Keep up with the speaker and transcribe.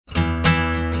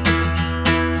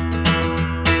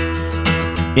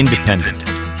Independent.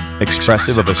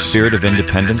 Expressive of a spirit of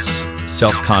independence,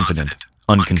 self-confident,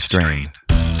 unconstrained.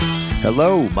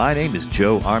 Hello, my name is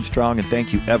Joe Armstrong, and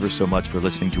thank you ever so much for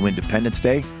listening to Independence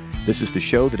Day. This is the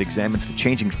show that examines the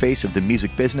changing face of the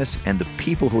music business and the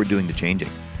people who are doing the changing.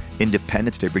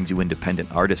 Independence Day brings you independent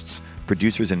artists,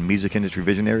 producers, and music industry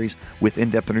visionaries with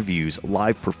in-depth interviews,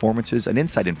 live performances, and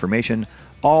inside information,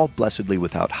 all blessedly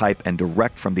without hype and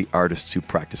direct from the artists who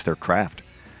practice their craft.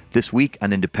 This week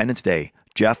on Independence Day,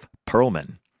 Jeff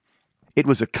Pearlman. It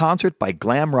was a concert by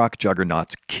glam rock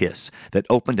juggernauts Kiss that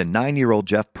opened a 9-year-old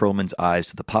Jeff Pearlman's eyes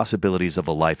to the possibilities of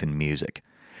a life in music.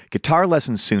 Guitar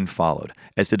lessons soon followed,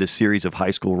 as did a series of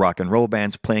high school rock and roll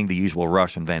bands playing the usual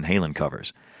Rush and Van Halen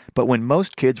covers. But when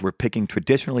most kids were picking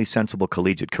traditionally sensible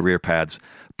collegiate career paths,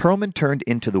 Pearlman turned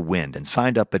into the wind and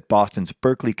signed up at Boston's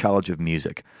Berklee College of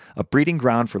Music, a breeding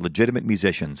ground for legitimate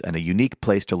musicians and a unique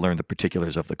place to learn the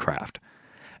particulars of the craft.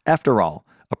 After all,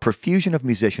 a profusion of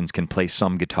musicians can play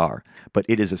some guitar, but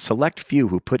it is a select few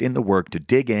who put in the work to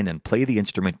dig in and play the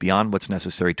instrument beyond what's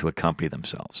necessary to accompany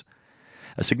themselves.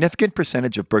 A significant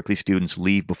percentage of Berklee students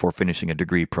leave before finishing a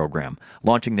degree program,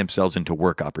 launching themselves into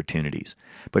work opportunities.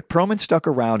 But Pearlman stuck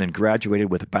around and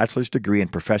graduated with a bachelor's degree in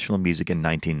professional music in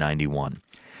 1991.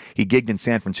 He gigged in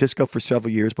San Francisco for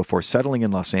several years before settling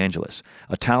in Los Angeles,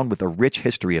 a town with a rich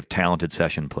history of talented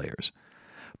session players.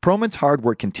 Pearlman's hard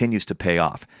work continues to pay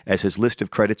off, as his list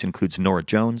of credits includes Norah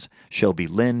Jones, Shelby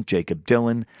Lynne, Jacob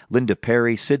Dylan, Linda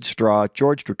Perry, Sid Straw,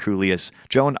 George Drakoulias,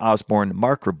 Joan Osborne,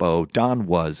 Mark Ribot, Don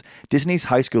Was, Disney's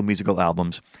High School Musical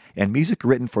albums, and music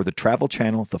written for the Travel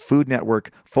Channel, the Food Network,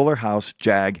 Fuller House,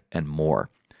 JAG, and more.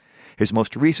 His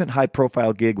most recent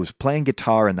high-profile gig was playing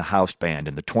guitar in the house band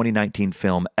in the 2019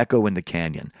 film Echo in the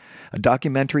Canyon, a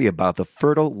documentary about the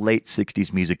fertile late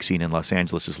 60s music scene in Los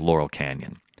Angeles' Laurel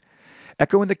Canyon.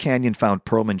 Echo in the Canyon found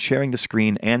Pearlman sharing the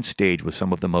screen and stage with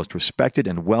some of the most respected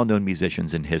and well-known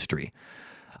musicians in history.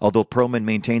 Although Pearlman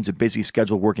maintains a busy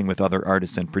schedule working with other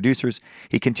artists and producers,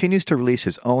 he continues to release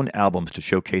his own albums to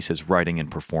showcase his writing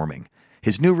and performing.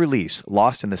 His new release,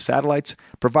 Lost in the Satellites,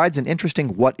 provides an interesting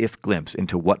what-if glimpse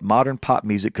into what modern pop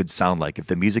music could sound like if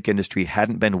the music industry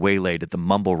hadn't been waylaid at the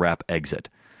mumble rap exit.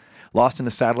 Lost in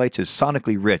the Satellites is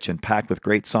sonically rich and packed with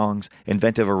great songs,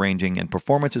 inventive arranging, and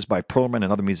performances by Pearlman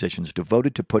and other musicians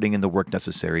devoted to putting in the work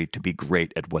necessary to be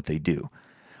great at what they do.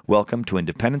 Welcome to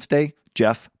Independence Day,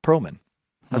 Jeff Pearlman.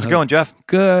 How's it going, Jeff?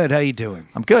 Good. How you doing?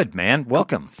 I'm good, man.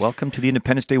 Welcome. Welcome to the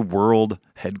Independence Day World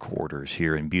Headquarters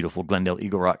here in beautiful Glendale,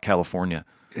 Eagle Rock, California.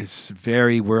 It's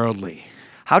very worldly.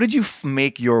 How did you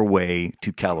make your way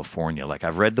to California? Like,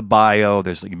 I've read the bio.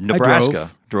 There's like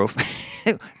Nebraska. Drove.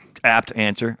 Apt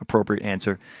answer, appropriate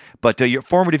answer. But your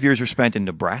formative years were spent in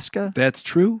Nebraska? That's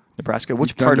true. Nebraska?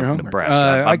 Which part of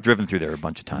Nebraska? I've driven through there a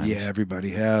bunch of times. Yeah, everybody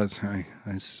has. I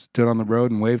stood on the road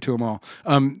and waved to them all.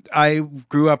 I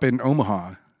grew up in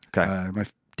Omaha. Okay. My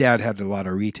dad had a lot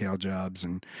of retail jobs,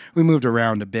 and we moved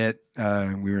around a bit.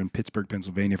 We were in Pittsburgh,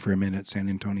 Pennsylvania for a minute, San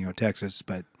Antonio, Texas.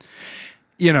 But,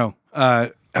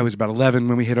 I was about 11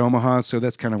 when we hit Omaha, so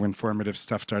that's kind of when formative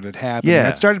stuff started happening. Yeah.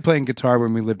 I started playing guitar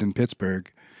when we lived in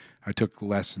Pittsburgh. I took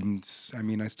lessons. I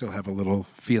mean, I still have a little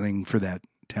feeling for that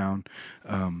town.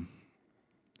 And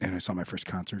I saw my first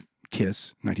concert,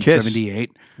 Kiss,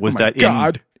 1978. Was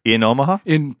that in Omaha?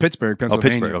 In Pittsburgh,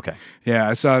 Pennsylvania. Oh, Pittsburgh, okay. Yeah,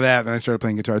 I saw that, and I started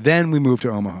playing guitar. Then we moved to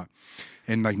Omaha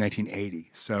in like 1980.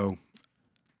 So,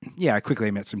 yeah, I quickly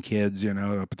met some kids,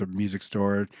 up at the music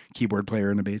store, keyboard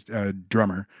player and a bass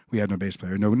drummer. We had no bass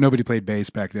player. Nobody played bass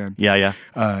back then. Yeah.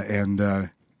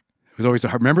 It was always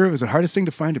remember, it was the hardest thing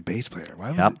to find a bass player. Why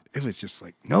was Yep. it was just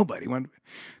like nobody wanted.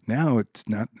 Now it's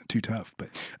not too tough.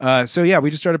 But so yeah, we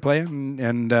just started playing,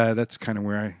 and that's kind of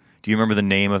where Do you remember the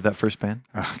name of that first band?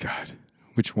 Oh God,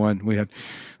 which one we had?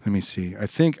 Let me see. I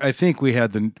think we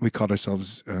had we called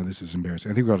ourselves. This is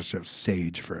embarrassing. I think we called ourselves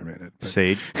Sage for a minute. But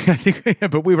Sage. I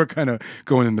think, but we were kind of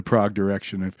going in the prog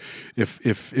direction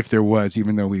if there was,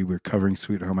 even though we were covering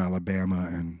Sweet Home Alabama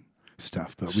and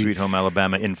stuff. But Sweet Home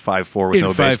Alabama in 5/4 with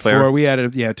no bass 5/4, player. we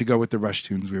had to go with the Rush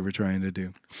tunes we were trying to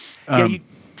do. Go ahead,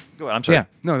 I'm sorry. Yeah,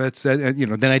 no, that's that.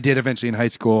 Then I did eventually in high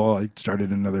school. I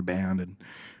started another band, and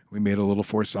we made a little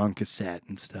 4-song cassette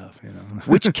and stuff.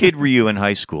 Which kid were you in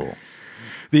high school?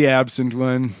 The absent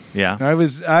one. Yeah. I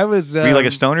was. Were you like a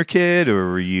stoner kid,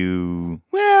 or were you?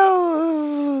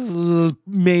 Well,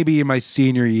 maybe in my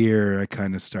senior year, I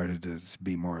kind of started to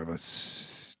be more of a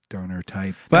stoner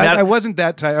type, but I wasn't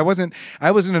that type. I was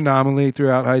an anomaly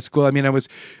throughout high school. I mean, I was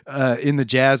in the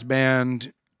jazz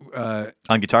band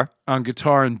On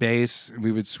guitar and bass.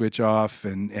 We would switch off,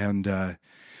 and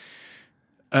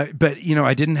But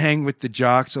I didn't hang with the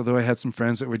jocks, although I had some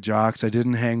friends that were jocks. I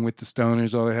didn't hang with the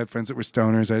stoners, although I had friends that were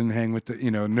stoners. I didn't hang with the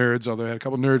nerds, although I had a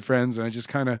couple nerd friends. And I just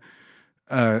kind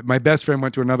of, my best friend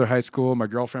went to another high school. My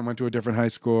girlfriend went to a different high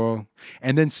school.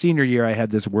 And then senior year, I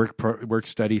had this work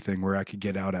study thing where I could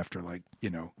get out after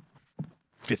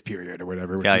fifth period or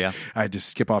whatever. I'd just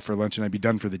skip off for lunch and I'd be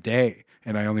done for the day.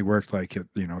 And I only worked 2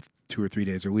 or 3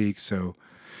 days a week. So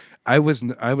I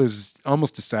was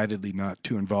almost decidedly not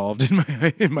too involved in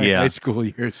my high school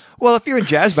years. Well, if you're in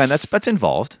jazz band, that's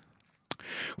involved.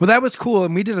 Well, that was cool,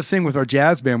 and we did a thing with our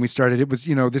jazz band. We started. It was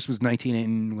this was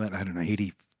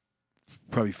 80,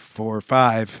 probably 4 or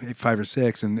 5 or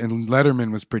 6, and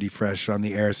Letterman was pretty fresh on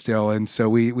the air still, and so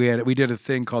we did a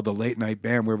thing called the Late Night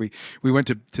Band where we went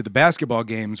to the basketball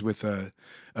games with a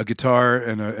guitar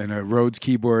and a Rhodes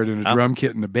keyboard and a drum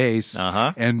kit and a bass,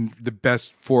 and the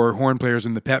best 4 horn players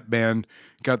in the pep band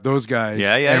got those guys,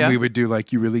 we would do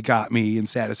like You Really Got Me and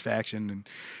Satisfaction, and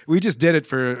we just did it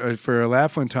for a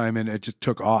laugh one time, and it just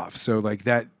took off. So like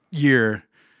that year,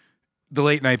 the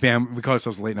Late Night Band, we call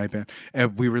ourselves the Late Night Band,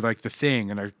 and we were like the thing,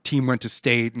 and our team went to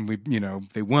state, and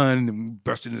they won, and we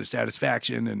busted into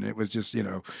Satisfaction, and it was just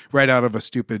right out of a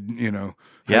stupid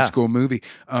high school movie.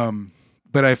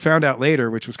 But I found out later,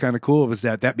 which was kind of cool, was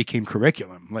that became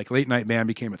curriculum. Like Late Night Band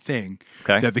became a thing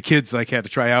that the kids had to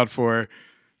try out for.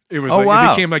 It was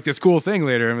it became like this cool thing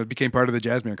later, and it became part of the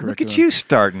jazz band curriculum. Look at you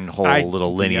starting whole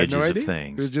little lineages of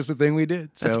things. It was just a thing we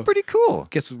did. So that's pretty cool.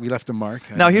 Guess we left a mark.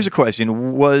 Now here's a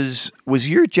question: Was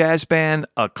your jazz band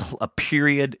a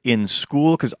period in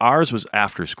school? Because ours was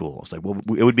after school. It's like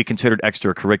it would be considered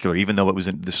extracurricular, even though it was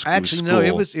in the school. Actually, no,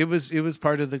 it was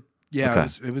part of the. Yeah,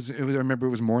 okay. It was. I remember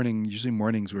it was morning. Usually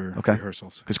mornings were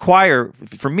rehearsals. Because choir,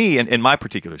 for me, in my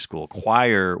particular school,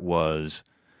 choir was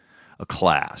a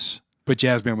class. But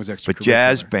jazz band was extra. But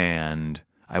jazz band,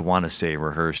 I want to say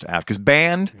rehearsed after. Because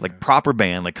band, like proper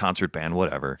band, like concert band,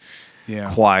 whatever.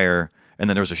 Yeah. Choir, and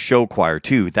then there was a show choir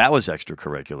too. That was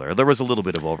extracurricular. There was a little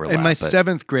bit of overlap. In my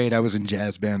 7th grade, I was in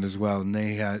jazz band as well, and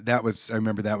I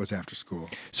remember that was after school.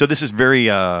 So this is very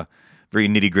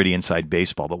nitty gritty inside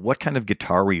baseball. But what kind of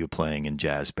guitar were you playing in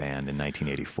jazz band in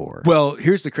 1984? Well,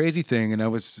 here's the crazy thing, and I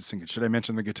was thinking, should I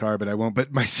mention the guitar? But I won't. But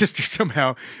my sister's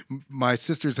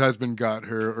husband got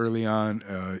her early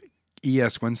on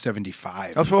ES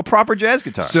 175. Oh, so a proper jazz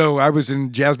guitar. So I was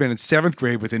in jazz band in 7th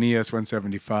grade with an ES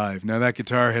 175. Now that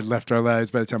guitar had left our lives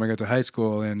by the time I got to high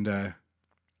school, and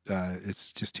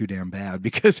it's just too damn bad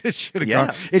because it should have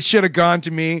gone. It should have gone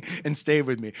to me and stayed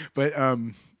with me. But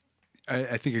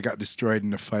I think it got destroyed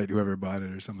in a fight. Whoever bought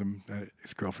it or something,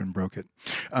 his girlfriend broke it.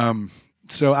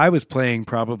 So I was playing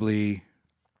probably.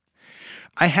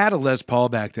 I had a Les Paul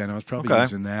back then. I was probably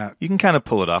using that. You can kind of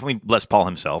pull it off. I mean, Les Paul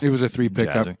himself. It was a 3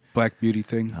 pickup Black Beauty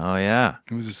thing. Oh yeah,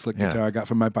 it was a slick guitar I got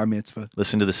from my bar mitzvah.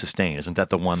 Listen to the sustain. Isn't that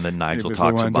the one that Nigel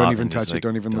talks about? Don't even touch it.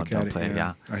 Don't even look at it.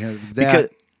 Yeah, I had that. Because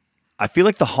I feel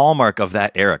like the hallmark of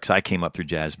that era, because I came up through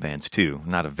jazz bands too.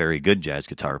 Not a very good jazz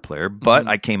guitar player, but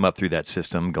I came up through that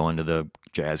system, going to the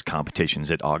jazz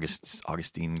competitions at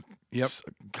Augustine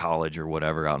College or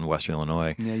whatever out in Western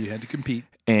Illinois. Yeah, you had to compete.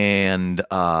 And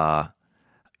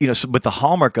but the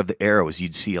hallmark of the era was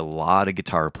you'd see a lot of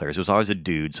guitar players. It was always a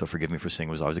dude, so forgive me for saying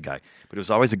it was always a guy, but it was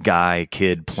always a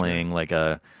kid playing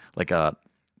the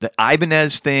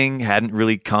Ibanez thing hadn't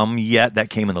really come yet.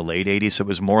 That came in the late 80s, so it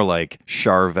was more like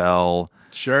Charvel.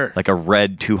 Sure. Like a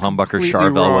red 2-humbucker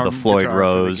Charvel with a Floyd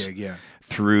Rose.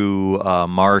 Through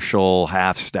Marshall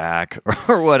half stack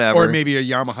or whatever. Or maybe a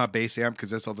Yamaha bass amp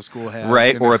because that's all the school had.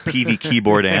 Right, or a PV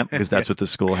keyboard amp because that's what the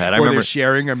school had. I remember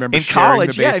sharing. I remember in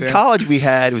college. In college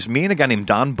it was me and a guy named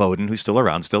Don Bowden who's still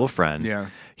around, still a friend. Yeah.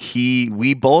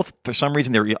 We both, for some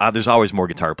reason, there's always more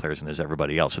guitar players than there's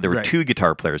everybody else. So there were 2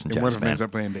 guitar players in jazz band. One of them ends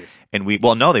up playing bass. And they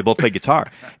both played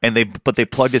guitar. And they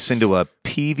plugged us into a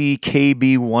PV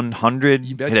KB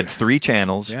 100. It had 3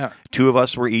 channels. Yeah. 2 of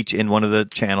us were each in one of the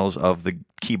channels of the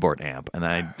keyboard amp. And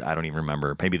I don't even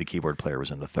remember. Maybe the keyboard player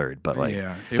was in the 3rd. But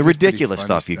the ridiculous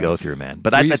stuff you go through, man.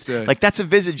 But that's a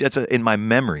visage. That's in my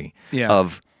memory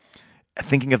of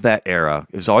thinking of that era.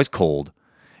 It was always cold.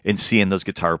 And seeing those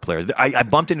guitar players. I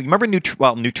bumped into, remember New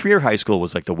Trier High School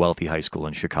was like the wealthy high school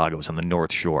in Chicago. It was on the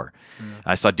North Shore.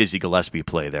 I saw Dizzy Gillespie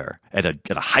play there at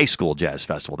a high school jazz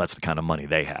festival. That's the kind of money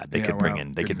they had. They could bring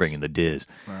in the Diz.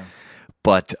 Wow.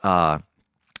 But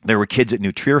there were kids at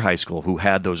New Trier High School who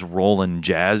had those Roland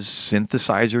jazz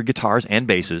synthesizer guitars and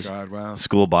basses. God, wow.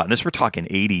 School bought. And this we're talking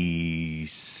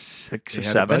 86 or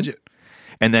 7. Budget.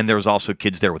 And then there was also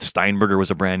kids there with Steinberger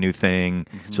was a brand new thing.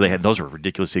 So those were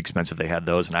ridiculously expensive. They had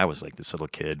those, and I was like this little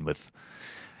kid with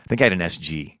I think I had an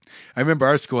SG. I remember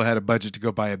our school had a budget to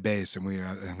go buy a bass, and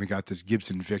we got this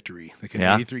Gibson Victory, like an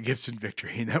 '83 Gibson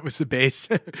Victory, and that was the bass.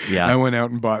 I went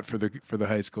out and bought for the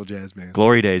high school jazz band.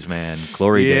 Glory days, man.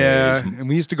 Glory days. Yeah, and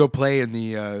we used to go play in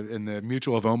the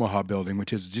Mutual of Omaha building,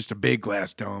 which is just a big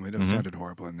glass dome. It sounded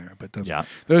horrible in there, but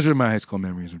those are my high school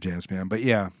memories of jazz band. But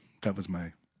yeah, that was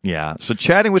my. Yeah. So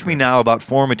chatting with me now about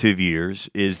formative years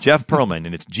is Jeff Pearlman,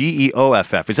 and it's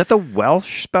Geoff. Is that the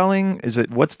Welsh spelling?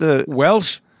 What's the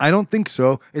Welsh? I don't think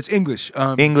so. It's English.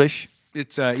 English?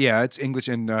 It's it's English,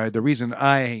 and the reason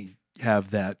I have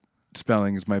that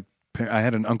spelling is I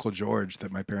had an Uncle George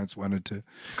that my parents wanted to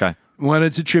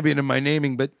tribute to my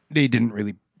naming, but they didn't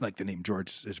really like the name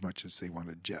George as much as they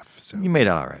wanted Jeff. So you made it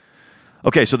all right.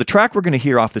 Okay, so the track we're going to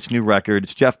hear off this new record,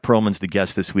 it's Jeff Pearlman's the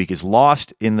guest this week, is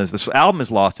Lost in this album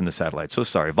is Lost in the Satellite. So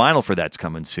sorry, vinyl for that's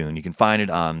coming soon. You can find it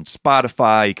on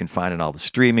Spotify, you can find it on all the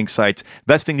streaming sites.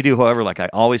 Best thing to do, however, like I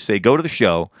always say, go to the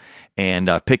show and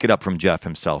pick it up from Jeff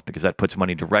himself, because that puts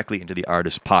money directly into the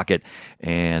artist's pocket,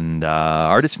 and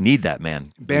artists need that,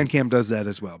 man. Bandcamp does that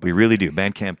as well. We really do.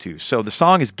 Bandcamp too. So the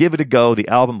song is Give It a Go, the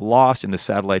album Lost in the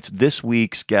Satellites. This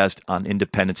week's guest on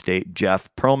Independence Day, Jeff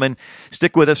Pearlman.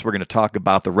 Stick with us. We're going to talk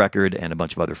about the record and a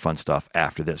bunch of other fun stuff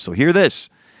after this. So hear this.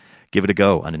 Give It a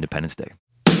Go on Independence Day.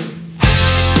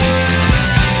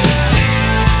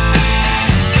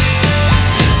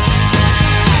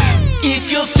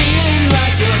 If you're feeling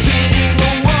like you're hitting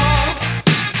a wall,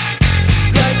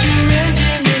 like your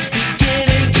engine is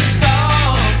beginning to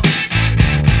stall,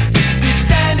 you're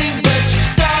standing but you're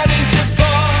starting to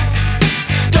fall,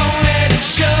 don't let it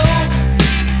show,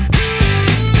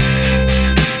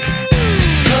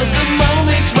 'cause the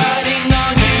moment's riding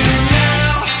on you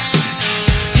now,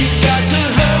 you got to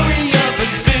hurry up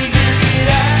and figure it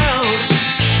out,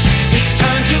 it's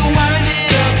time to wind it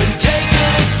up and take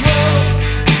a throw.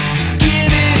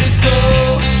 Give it a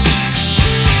go,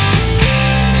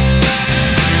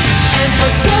 and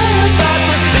forget about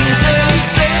the things they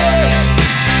say.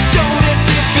 Don't let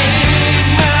the big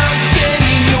mouths get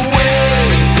in your way.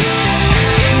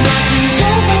 Nothing's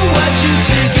ever what you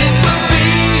think it will be,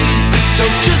 so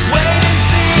just wait and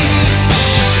see.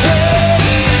 Just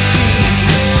wait and see.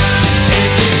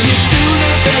 And if you do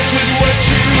the best with what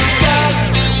you've got,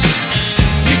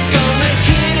 you're gonna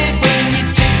hit it when you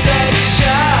take that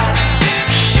shot.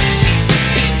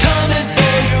 It's coming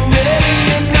for you, ready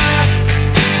or not,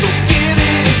 so give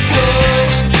it a go.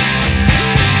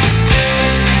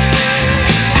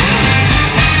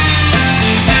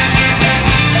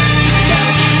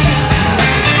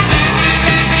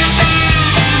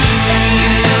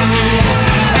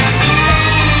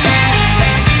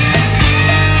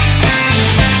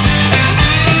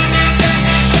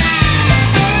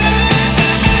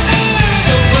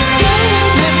 So forget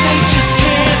if they just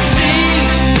can't see.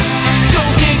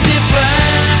 Don't take their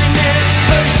blindness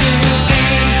personally.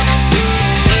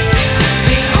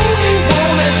 They only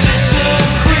wanna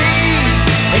disagree,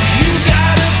 and you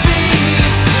gotta be.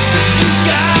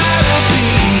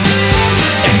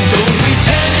 And don't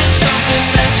pretend it's something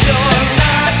that you're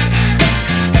not.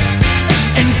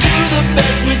 And do the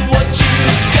best with what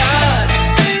you've got.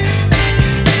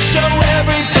 Show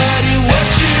everybody what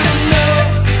you know.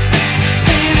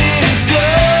 Give it a go.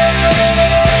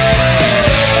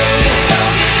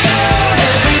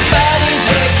 Everybody's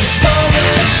waiting for the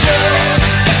show,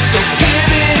 so give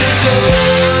it a go.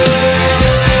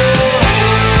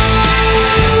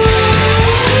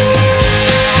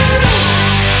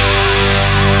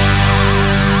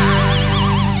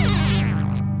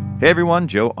 Hey everyone,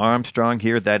 Joe Armstrong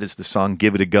here. That is the song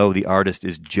Give It a Go. The artist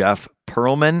is Jeff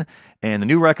Pearlman, and the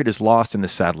new record is Lost in the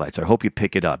Satellites. I hope you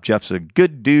pick it up. Jeff's a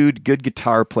good dude, good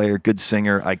guitar player, good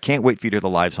singer. I can't wait for you to hear the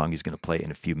live song he's going to play in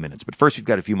a few minutes. But first, we've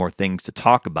got a few more things to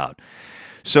talk about.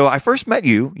 So I first met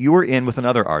you. You were in with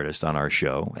another artist on our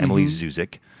show, Emily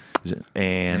Zuzik.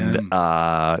 And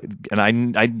I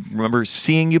remember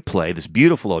seeing you play this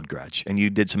beautiful Old Gretsch, and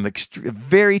you did some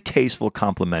very tasteful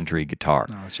complimentary guitar.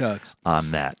 Oh, shucks.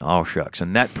 On that. Oh, shucks.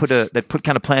 And that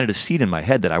kind of planted a seed in my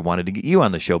head that I wanted to get you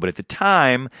on the show. But at the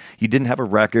time, you didn't have a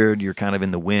record. You're kind of in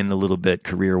the wind a little bit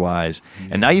career-wise. Yeah.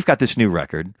 And now you've got this new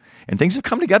record, and things have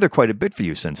come together quite a bit for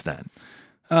you since then.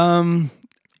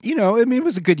 You know, I mean, it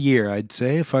was a good year, I'd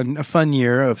say. A fun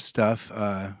year of stuff.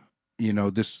 You know,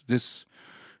 this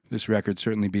record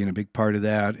certainly being a big part of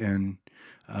that. And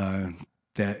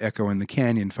that Echo in the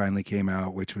Canyon finally came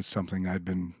out, which was something I'd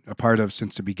been a part of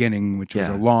since the beginning, which was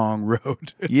Yeah. a long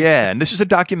road. Yeah, and this is a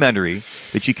documentary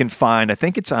that you can find. I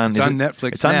think it's on. It's on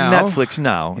Netflix It's on now. Netflix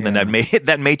now, and then Yeah.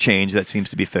 that may change. That seems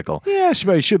to be fickle. Yeah,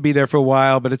 it should be there for a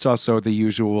while, but it's also the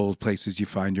usual places you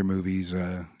find your movies,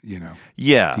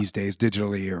 Yeah, these days,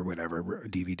 digitally or whatever,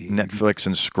 DVD. Netflix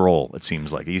and scroll. It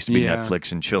seems like it used to be Yeah.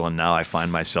 Netflix and chill, and now I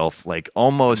find myself like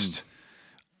almost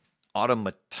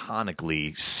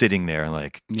automatically sitting there,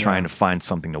 like trying to find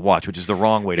something to watch, which is the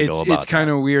wrong way to go about. It's kind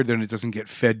of weird that it doesn't get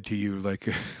fed to you like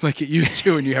like it used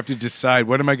to, and you have to decide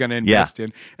what am I going to invest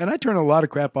in. And I turn a lot of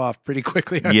crap off pretty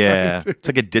quickly. I Yeah, find. it's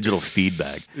like a digital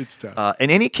feedback. It's tough. In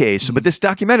any case, but this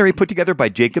documentary put together by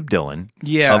Jacob Dylan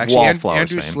Yeah, of actually, Wallflower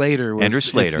Andrew fame. Slater was Andrew is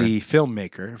Slater. the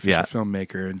filmmaker, official Yeah.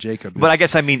 filmmaker, and Jacob. But I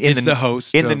guess I mean is the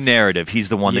host in the of- narrative. He's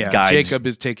the one yeah, that guides. Jacob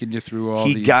is taking you through all.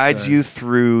 He these, guides you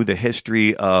through the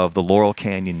history of the Laurel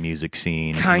Canyon music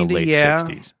scene in Kinda, the late yeah.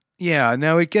 60s. Yeah,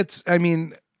 now it gets. I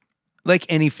mean, like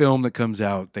any film that comes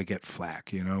out, they get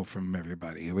flack, from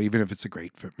everybody, even if it's a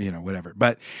great, whatever.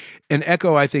 But an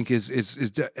Echo, I think, is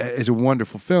a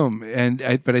wonderful film,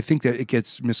 but I think that it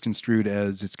gets misconstrued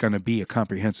as it's going to be a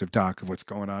comprehensive doc of what's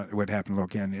going on, what happened in Laurel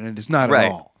Canyon, and it's not Right.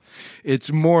 at all.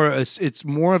 It's more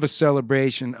of a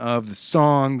celebration of the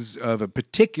songs of a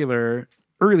particular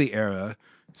early era,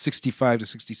 65 to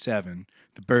 67.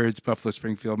 The Byrds, Buffalo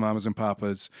Springfield, Mamas and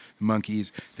Papas, the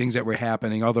Monkees, things that were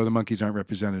happening. Although the Monkees aren't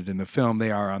represented in the film,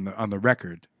 they are on the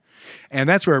record. And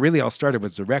that's where it really all started,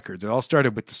 was the record. It all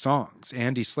started with the songs.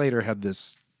 Andy Slater had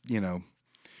this,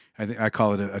 I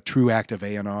call it a true act of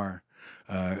A&R.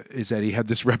 Is that he had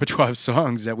this repertoire of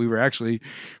songs that we were actually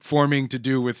forming to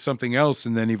do with something else,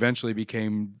 and then eventually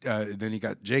became. Then he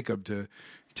got Jacob to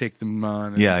take them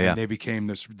on, and, Yeah. and they became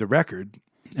the record.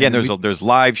 Yeah, And and then there's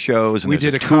live shows, and we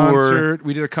there's did a tour. concert.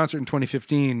 We did a concert in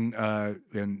 2015,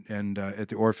 and at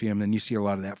the Orpheum. And you see a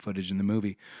lot of that footage in the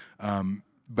movie.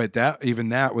 But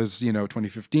that was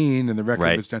 2015, and the record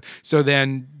Right. was done. So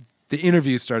then the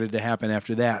interviews started to happen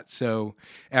after that. So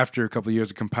after a couple of years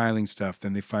of compiling stuff,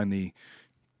 then they finally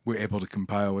were able to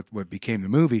compile what became the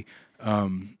movie.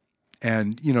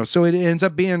 And so it ends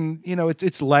up being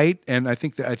it's light, and I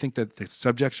think that the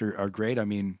subjects are great. I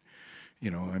mean,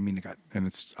 and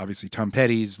it's obviously Tom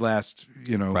Petty's last,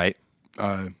 Right.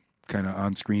 kind of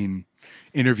on-screen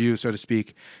interview, so to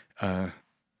speak.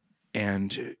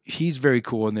 And he's very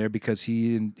cool in there because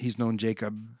he's known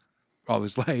Jacob all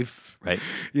his life, Right.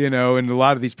 and a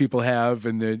lot of these people have,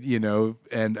 and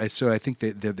so I think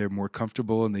that they're more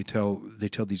comfortable, and they tell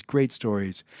these great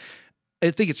stories. I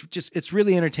think it's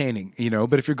really entertaining,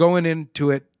 but if you're going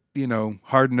into it,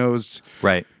 hard-nosed,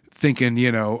 Right. thinking,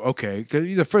 okay, 'cause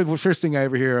the first thing I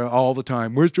ever hear all the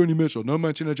time, where's Joni Mitchell? No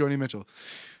mention of Joni Mitchell.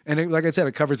 And like I said,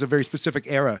 it covers a very specific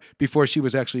era before she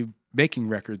was actually making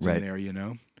records Right. in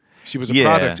there, She was a Yeah.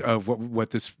 product of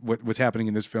what was happening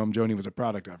in this film. Joni was a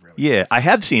product of, really. Yeah, I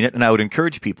have seen it, and I would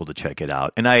encourage people to check it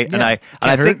out. And I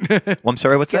can't think. Well, I'm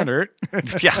sorry. What's Can't that?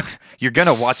 hurt. Yeah, you're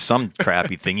gonna watch some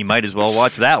crappy thing. You might as well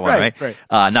watch that one, Right, right?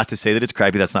 Not to say that it's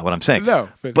crappy. That's not what I'm saying. No,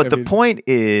 but I the mean- point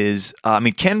is,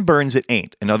 Ken Burns, it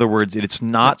ain't. In other words, it's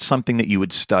not something that you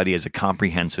would study as a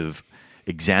comprehensive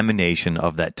examination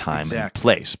of that time and Exactly.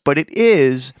 place. But it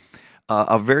is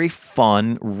a very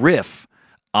fun riff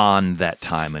on that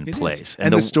time and It is. place.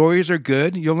 And the stories are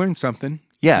good. You'll learn something.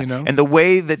 Yeah, And and the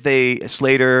way that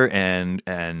Slater and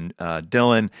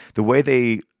Dylan, the way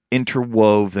they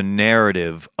interwove the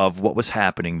narrative of what was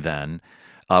happening then,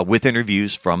 with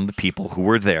interviews from the people who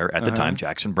were there at the time.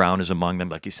 Jackson Brown is among them,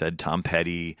 like you said. Tom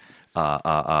Petty,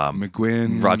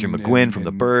 McGuinn, Roger McGuinn from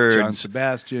the Byrds, John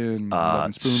Sebastian,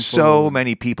 Lovin' Spoonful, so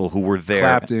many people who were there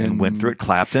Clapton. and went through it.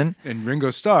 Clapton, and Ringo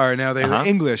Starr. Now they Uh-huh. were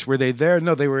English. Were they there?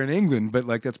 No, they were in England. But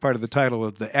like that's part of the title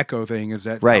of the Echo thing is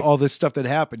that Right. all this stuff that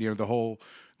happened.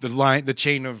 The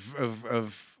chain of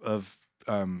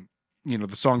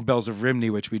the song "Bells of Rimney,"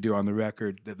 which we do on the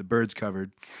record that the Byrds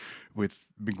covered with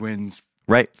McGuinn's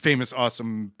right? famous,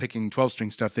 awesome picking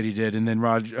 12-string stuff that he did, and then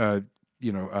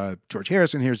George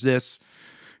Harrison hears this.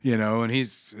 And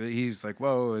he's like,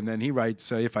 whoa. And then he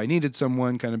writes If I Needed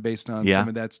Someone, kind of based on Yeah. some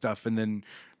of that stuff. And then,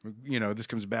 this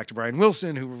comes back to Brian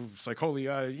Wilson, who's like, holy,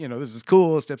 this is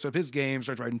cool. Steps up his game,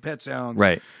 starts writing Pet Sounds.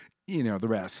 Right. The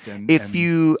rest. And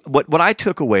What I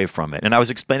took away from it, and I was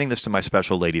explaining this to my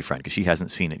special lady friend because she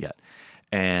hasn't seen it yet,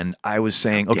 and I was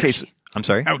saying, How dare okay, she? I'm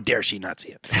sorry. How dare she not see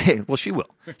it? Hey, well, she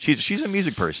will. She's a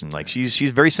music person. Like she's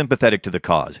very sympathetic to the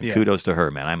cause. And Yeah. kudos to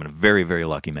her, man. I'm a very, very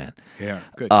lucky man. Yeah,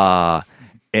 good.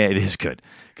 It is good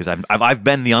because I've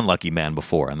been the unlucky man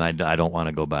before, and I don't want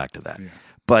to go back to that. Yeah.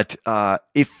 But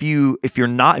if you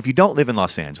don't live in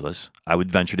Los Angeles, I would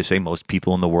venture to say most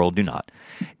people in the world do not.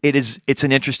 It's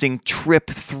an interesting trip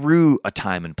through a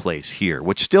time and place here,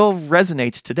 which still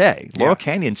resonates today. Laurel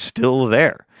Canyon's still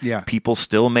there. Yeah. People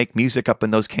still make music up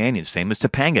in those canyons. Same as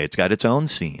Topanga. It's got its own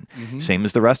scene. Same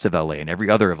as the rest of LA and every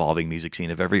other evolving music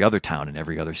scene of every other town and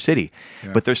every other city.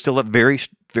 Yeah. But there's still a very,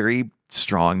 very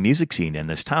strong music scene in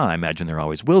this town. I imagine there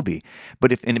always will be.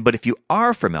 But if you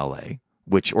are from LA,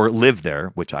 or live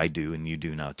there, which I do and you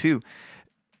do now too,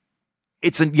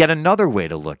 it's yet another way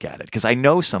to look at it, because I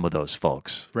know some of those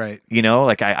folks. Right. You know,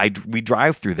 like we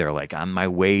drive through there like on my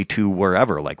way to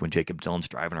wherever, like when Jacob Dylan's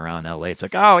driving around LA, it's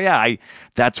like, oh yeah,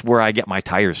 that's where I get my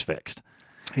tires fixed.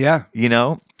 Yeah. You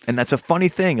know? And that's a funny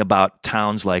thing about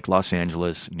towns like Los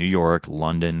Angeles, New York,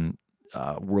 London,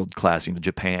 world class,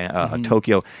 Japan,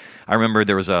 Tokyo. I remember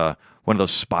there was one of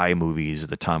those spy movies,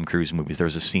 the Tom Cruise movies. There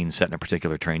was a scene set in a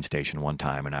particular train station one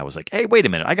time, and I was like, "Hey, wait a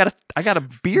minute! I got a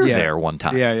beer there one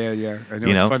time." Yeah. I know,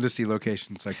 it's fun to see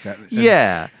locations like that. And,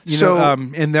 you know,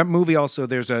 in that movie also,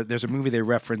 there's a movie they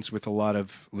reference with a lot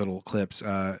of little clips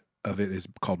of it is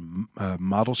called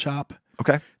Model Shop.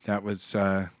 Okay, that was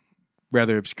a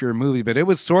rather obscure movie, but it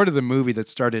was sort of the movie that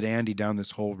started Andy down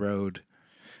this whole road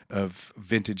of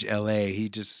vintage LA.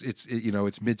 It's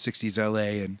mid 60s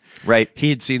LA, and right. He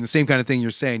had seen the same kind of thing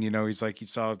you're saying. You know, he's like, he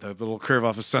saw the little curve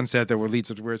off of Sunset that leads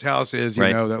up to where his house is. You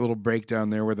know, that little break down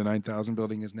there where the 9000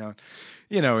 building is now.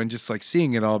 You know, and just like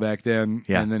seeing it all back then.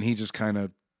 Yeah. And then he just kind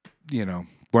of, you know,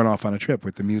 went off on a trip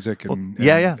with the music, and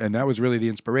and that was really the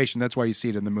inspiration. That's why you see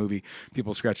it in the movie.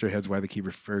 People scratch their heads why they keep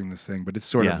referring to this thing, but it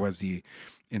sort of was the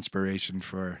inspiration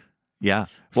for. Yeah.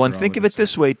 Well, and think of it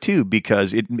this way, too,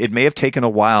 because it may have taken a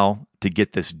while to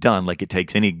get this done, like it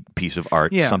takes any piece of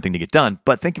art, something to get done.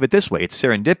 But think of it this way. It's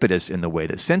serendipitous in the way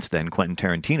that since then, Quentin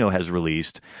Tarantino has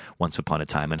released Once Upon a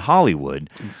Time in Hollywood,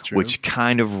 which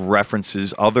kind of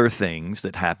references other things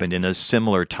that happened in a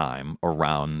similar time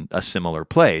around a similar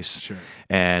place. Sure.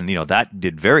 And, you know, that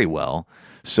did very well.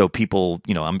 So people,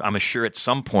 you know, I'm sure at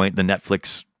some point the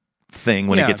Netflix thing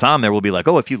when it gets on there will be like,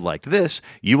 oh, if you liked this,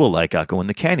 you will like Echo in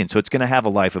the Canyon. So it's going to have a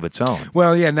life of its own.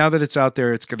 Well, yeah, now that it's out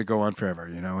there, it's going to go on forever,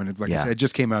 you know. And like I said, it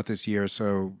just came out this year,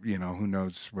 so you know, who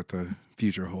knows what the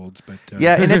future holds. But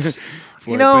and it's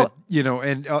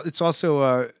and it's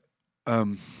also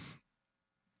the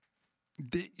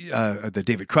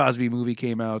David Crosby movie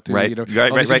came out, right? You know,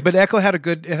 right. But Echo had a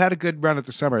good run at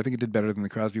the summer. I think it did better than the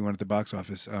Crosby one at the box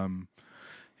office.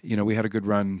 You know, we had a good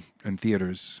run in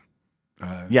theaters.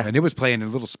 And it was playing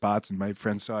in little spots, and my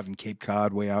friends saw it in Cape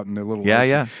Cod, way out in their little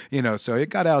woods, you know. So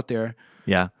it got out there.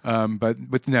 Yeah. But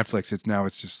with Netflix, it's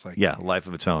just like life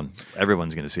of its own.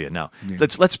 Everyone's going to see it now. Yeah.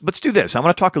 Let's do this. I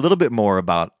want to talk a little bit more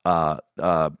about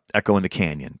Echo in the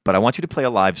Canyon, but I want you to play a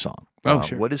live song.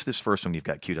 Sure. What is this first one you've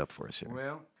got queued up for us here?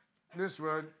 Well, this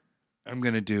one I'm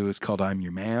going to do is called "I'm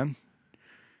Your Man."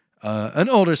 An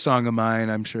older song of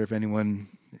mine. I'm sure if anyone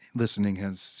listening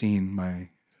has seen my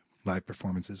live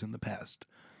performances in the past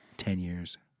 10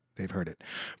 years, they've heard it,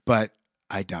 but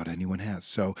I doubt anyone has.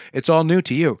 So it's all new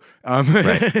to you.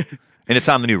 Right. And it's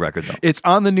on the new record, though. It's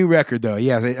on the new record, though.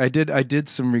 Yeah, I did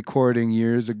some recording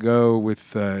years ago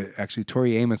with actually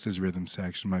Tori Amos's rhythm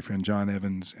section, my friend John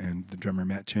Evans, and the drummer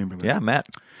Matt Chamberlain. Yeah, Matt.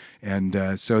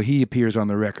 And so he appears on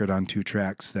the record on 2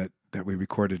 tracks that we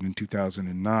recorded in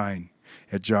 2009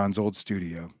 at John's old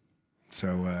studio.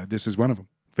 So this is one of them.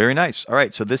 Very nice. All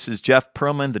right, so this is Jeff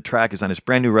Pearlman. The track is on his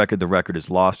brand new record. The record is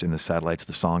Lost in the Satellites.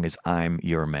 The song is I'm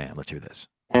Your Man. Let's hear this.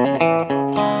 Do you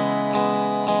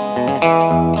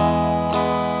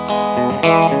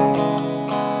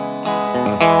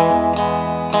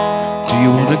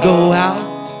want to go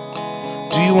out?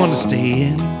 Do you want to stay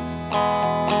in?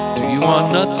 Do you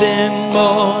want nothing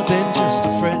more than just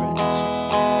a friend?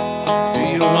 Do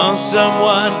you want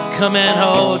someone to come and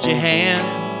hold your hand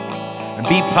and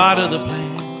be part of the plan?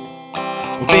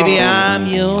 Well, baby, I'm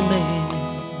your man.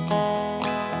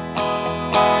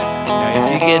 Now,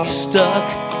 if you get stuck,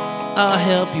 I'll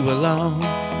help you along.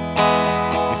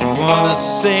 If you wanna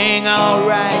sing, I'll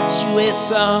write you a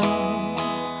song.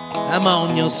 I'm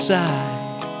on your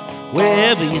side,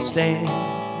 wherever you stand.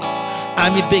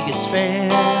 I'm your biggest fan.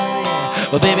 Yeah.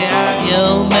 Well, baby, I'm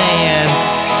your man.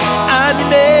 I'm your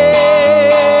man.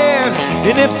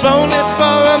 And if only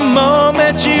for a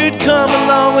moment you'd come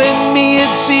along with me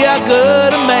and see how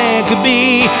good a man could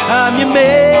be. I'm your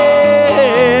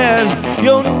man,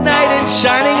 your knight in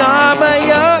shining armor,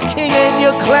 your king and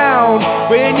your clown.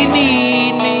 When you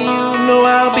need me, you know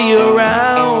I'll be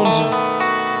around.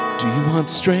 Do you want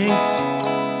strength?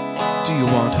 Do you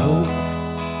want hope?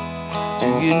 Do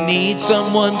you need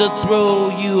someone to throw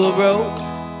you a rope?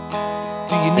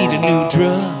 Do you need a new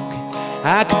drug?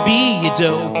 I could be your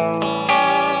dope.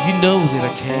 You know that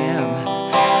I can.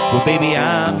 Well, baby,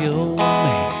 I'm your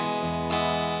man.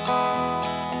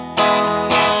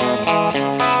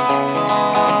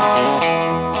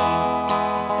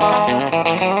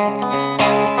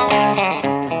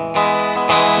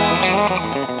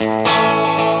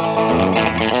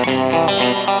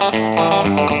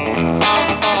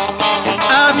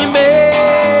 I'm your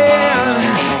man,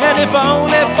 and if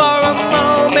only for a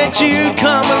moment you'd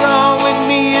come along with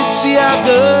me and see how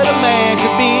good a man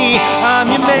could be. I'm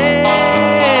your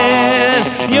man,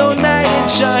 your knight in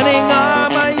shining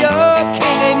armor, your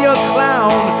king and your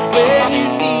clown. When you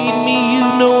need me, you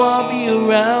know I'll be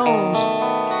around.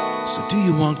 So do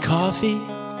you want coffee?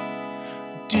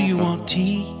 Do you want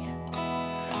tea?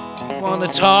 Do you want to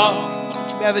talk?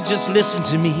 Would you rather just listen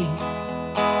to me?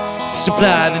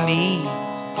 Supply the need,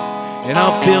 and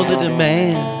I'll fill the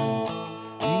demand.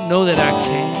 You know that I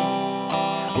can.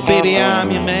 Well, baby,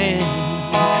 I'm your man,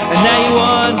 and now you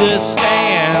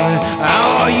understand.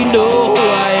 Oh, you know who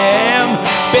I am.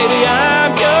 Baby,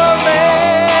 I'm your man.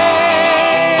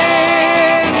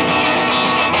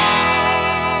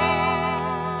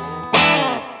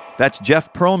 That's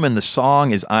Jeff Pearlman. The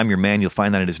song is I'm Your Man. You'll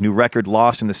find that in his new record,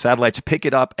 Lost in the Satellites. Pick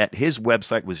it up at his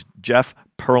website, was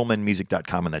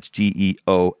jeffpearlmanmusic.com, and that's Geoff.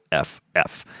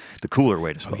 The cooler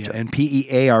way to spell Jeff. And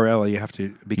Pearl, you have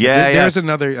to, because Yeah, there's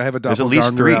another, I have a There's at least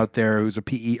doppelganger three. out there who's a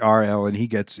Perl, and he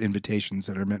gets invitations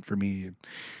that are meant for me. And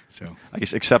so, I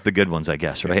guess accept the good ones, I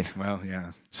guess, right? well,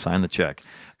 yeah. Sign the check.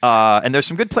 And there's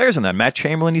some good players on that. Matt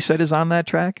Chamberlain, you said, is on that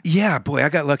track? Yeah, boy, I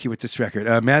got lucky with this record.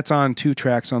 Matt's on 2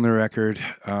 tracks on the record.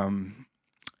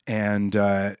 And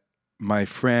my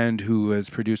friend who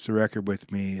has produced the record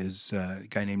with me is a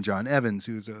guy named John Evans,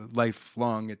 who's a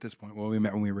lifelong at this point. Well, we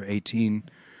met when we were 18.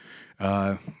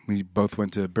 We both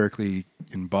went to Berkeley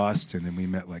in Boston, and we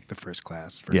met like the first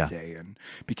class for a day and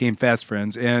became fast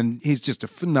friends. And he's just a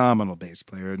phenomenal bass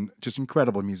player and just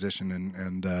incredible musician,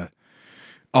 and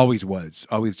always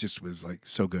just was like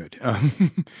so good.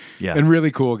 And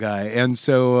really cool guy. And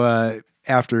so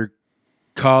after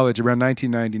college, around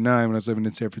 1999, when I was living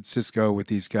in San Francisco with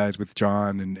these guys, with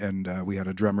John, and we had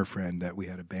a drummer friend that we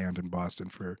had a band in Boston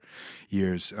for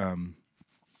years,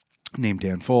 named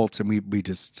Dan Foltz, and we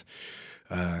just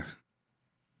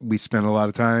we spent a lot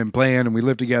of time playing, and we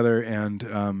lived together.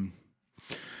 And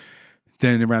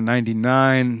then around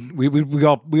 99, we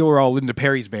were all into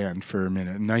Perry's band for a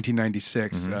minute. In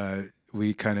 1996,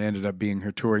 we kind of ended up being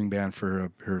her touring band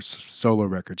for her solo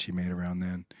record she made around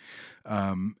then.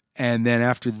 And then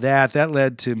after that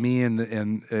led to me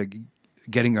and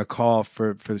getting a call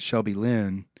for Shelby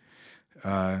Lynn,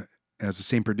 as the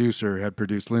same producer had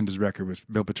produced Linda's record, was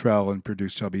Bill Petrell, and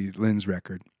produced Shelby Lynn's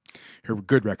record, her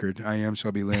good record, I Am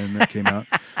Shelby Lynn, that came out.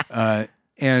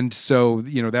 And so,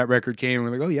 that record came,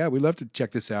 and we're like, oh yeah, we'd love to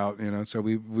check this out, So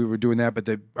we were doing that, but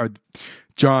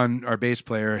John, our bass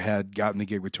player, had gotten the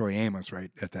gig with Tori Amos right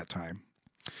at that time.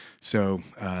 So,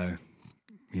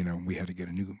 we had to get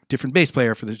a different bass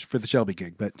player for the Shelby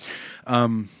gig. But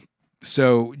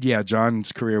so yeah,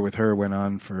 John's career with her went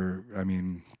on for,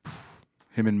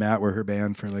 him and Matt were her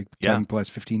band for like 10 plus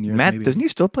 15 years. Matt, maybe. doesn't he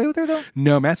still play with her though?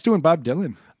 No, Matt's doing Bob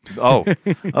Dylan. Oh,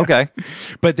 okay.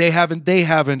 But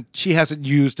she hasn't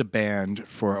used a band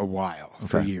for a while,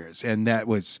 for years. And that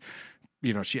was,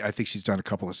 I think she's done a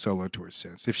couple of solo tours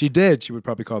since. If she did, she would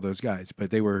probably call those guys, but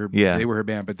they were her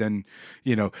band. But then,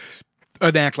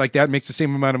 an act like that makes the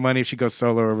same amount of money if she goes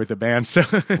solo or with a band. So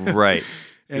right.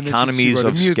 And economies she wrote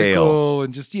of a musical scale,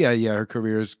 and just her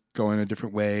career is going a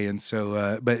different way. And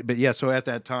so, but yeah, so at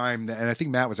that time, and I think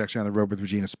Matt was actually on the road with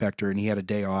Regina Spektor, and he had a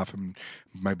day off. And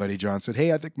my buddy John said,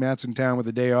 "Hey, I think Matt's in town with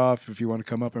a day off. If you want to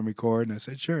come up and record," and I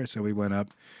said, "Sure." So we went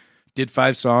up, did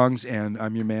 5 songs, and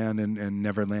 "I'm Your Man" and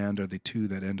 "Neverland" are the 2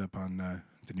 that end up on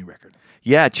the new record.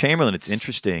 Yeah, Chamberlain. It's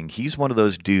interesting. He's one of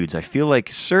those dudes. I feel like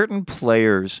certain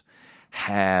players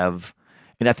have,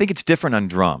 and I think it's different on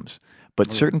drums. But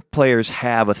certain players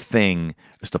have a thing,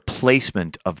 just a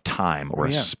placement of time or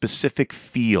a specific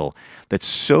feel that's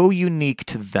so unique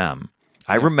to them.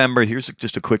 I remember, here's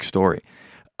just a quick story.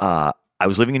 I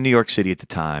was living in New York City at the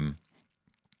time,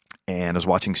 and I was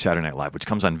watching Saturday Night Live, which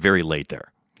comes on very late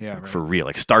there. Yeah, right. For real.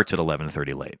 Like starts at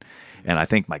 11:30 late. And I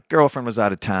think my girlfriend was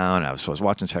out of town. So I was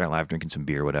watching Saturday Night Live, drinking some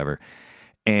beer, whatever.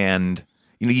 And,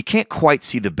 you can't quite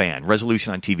see the band.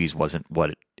 Resolution on TVs wasn't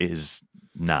what it is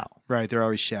now. Right, they're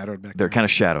always shadowed back there. They're kind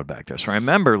of shadowed back there. So I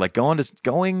remember like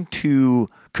going to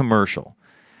commercial.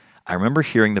 I remember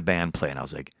hearing the band play, and I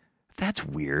was like, that's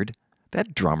weird.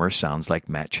 That drummer sounds like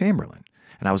Matt Chamberlain.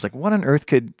 And I was like, what on earth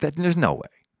there's no way.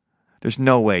 There's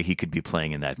no way he could be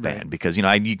playing in that band because, you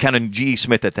kind of, G.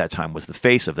 Smith at that time was the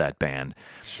face of that band.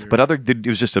 Sure. But it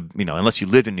was just unless you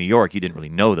lived in New York, you didn't really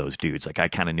know those dudes. Like I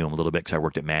kind of knew him a little bit because I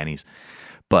worked at Manny's.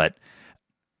 But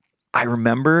I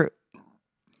remember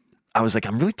I was like,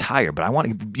 I'm really tired,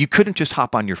 but you couldn't just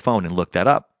hop on your phone and look that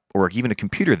up or even a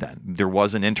computer then. There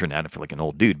was an internet for like an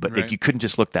old dude, but like, you couldn't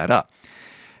just look that up.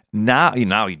 Now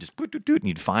you just do it and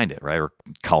you'd find it, right? Or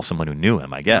call someone who knew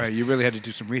him, I guess. Right, you really had to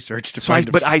do some research to find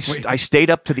it. But I stayed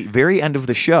up to the very end of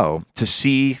the show to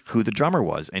see who the drummer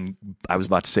was. And I was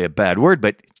about to say a bad word,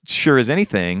 but sure as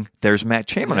anything, there's Matt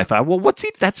Chamberlain. I thought, well, what's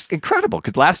he? That's incredible.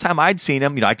 Because last time I'd seen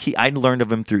him, I'd learned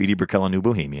of him through Edie Brickell and New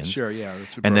Bohemians. Sure, yeah.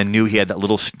 And then knew he had that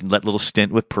little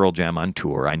stint with Pearl Jam on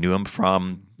tour. I knew him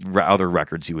from other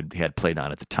records he had played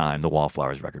on at the time, the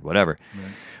Wallflowers record, whatever.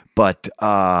 Right. But...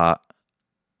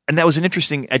 and that was an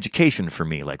interesting education for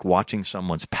me. Like watching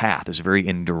someone's path is very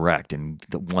indirect, and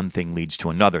the one thing leads to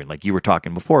another. And like you were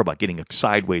talking before about getting a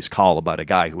sideways call about a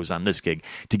guy who was on this gig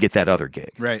to get that other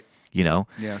gig, right? Yeah.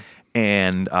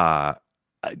 And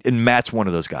Matt's one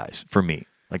of those guys for me.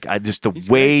 Like the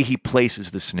way he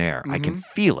places the snare, I can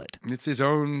feel it. It's his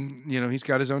own. He's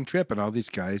got his own trip, and all these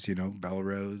guys,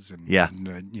 Bellerose and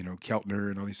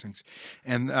Keltner and all these things.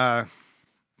 And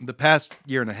the past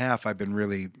year and a half, I've been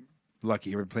really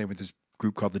lucky. I've been playing with this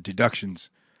group called the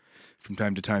Deductions from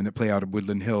time to time that play out of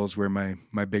Woodland Hills, where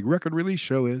my big record release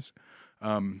show is.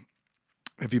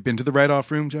 Have you been to the Write-Off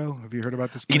Room, Joe? Have you heard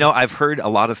about this place? I've heard a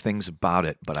lot of things about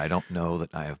it, but I don't know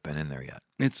that I have been in there yet.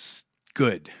 It's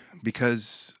good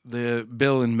because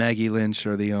Bill and Maggie Lynch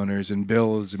are the owners, and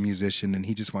Bill is a musician, and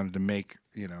he just wanted to make,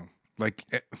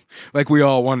 like we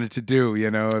all wanted to do,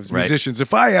 as musicians.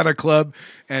 If I had a club,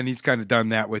 and he's kind of done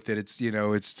that with it. It's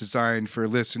it's designed for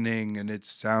listening, and it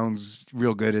sounds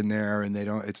real good in there, and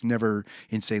it's never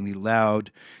insanely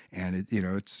loud, and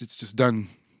it's just done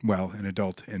well and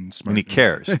adult and smart. And he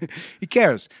cares. He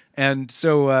cares, and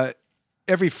so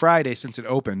every Friday since it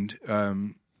opened,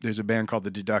 there's a band called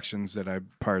the Deductions that I'm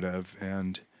part of,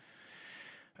 and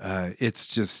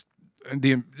it's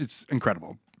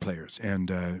incredible players. And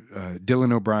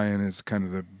Dylan O'Brien is kind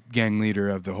of the gang leader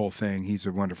of the whole thing. He's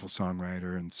a wonderful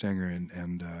songwriter and singer,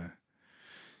 and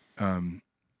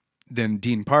then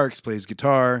Dean Parks plays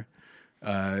guitar.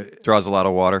 Draws a lot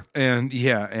of water. And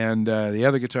the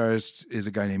other guitarist is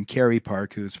a guy named Kerry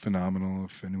Park, who's phenomenal.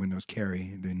 If anyone knows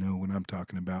Kerry, they know what I'm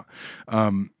talking about.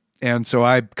 And so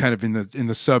I'm kind of in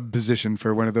the sub position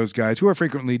for one of those guys who are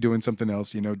frequently doing something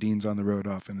else. Dean's on the road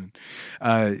often,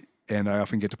 and I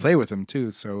often get to play with him too.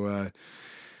 So,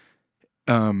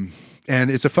 and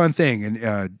it's a fun thing.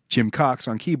 And Jim Cox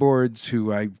on keyboards,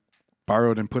 who I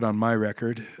borrowed and put on my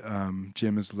record.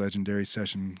 Jim is a legendary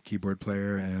session keyboard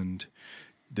player, and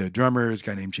the drummer is a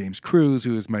guy named James Cruz,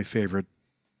 who is my favorite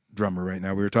drummer right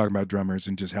now. We were talking about drummers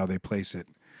and just how they place it,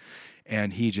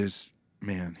 and he just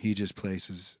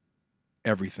places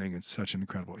everything. It's such an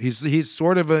incredible. He's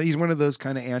one of those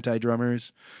kind of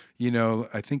anti-drummers.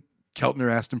 I think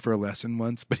Keltner asked him for a lesson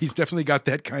once, but he's definitely got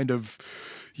that kind of,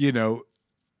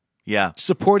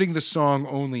 supporting the song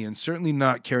only, and certainly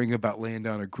not caring about laying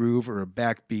down a groove or a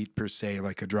backbeat per se,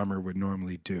 like a drummer would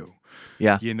normally do.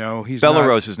 Yeah, he's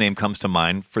Bellarose's name comes to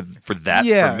mind for that.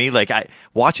 For me, like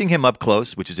watching him up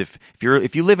close, which is if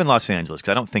you live in Los Angeles,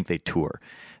 because I don't think they tour.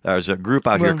 There's a group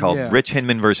out here called Rich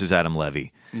Hinman versus Adam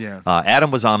Levy. Yeah.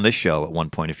 Adam was on this show at one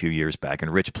point a few years back,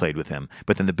 and Rich played with him.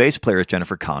 But then the bass player is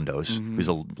Jennifer Condos, who's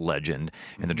a legend,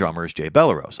 and the drummer is Jay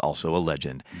Bellerose, also a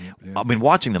legend. Yeah. I mean,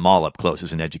 watching them all up close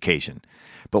is an education.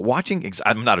 But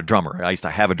I'm not a drummer. I used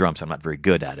to have a drum, so I'm not very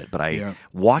good at it. But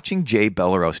watching Jay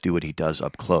Bellerose do what he does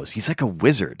up close, he's like a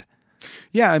wizard.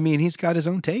 Yeah, I mean, he's got his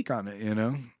own take on it,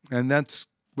 and that's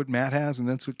what Matt has, and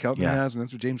that's what Keltner has, and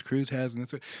that's what James Cruz has, and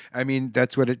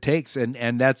that's what it takes.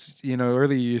 And that's,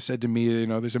 earlier you said to me,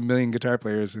 there's 1 million guitar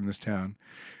players in this town.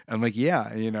 I'm like,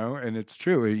 and it's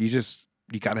true.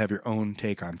 You got to have your own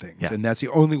take on things, and that's the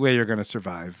only way you're going to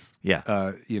survive.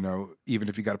 Yeah. Even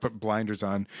if you got to put blinders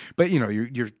on, but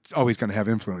you're always going to have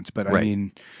influence. But right. I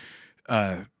mean,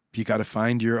 you got to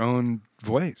find your own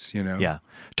voice. Yeah.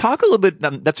 Talk a little bit.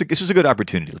 This is a good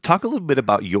opportunity. Talk a little bit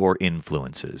about your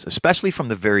influences, especially from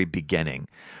the very beginning.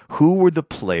 Who were the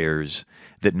players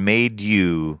that made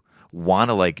you want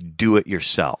to do it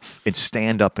yourself and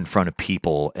stand up in front of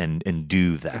people and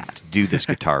do this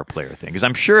guitar player thing? Because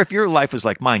I'm sure if your life was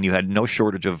like mine, you had no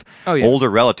shortage of older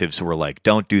relatives who were like,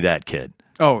 "Don't do that, kid."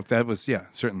 Oh, that was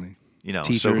certainly.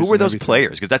 So who were those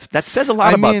players? Because that says a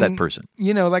lot about that person.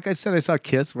 Like I said, I saw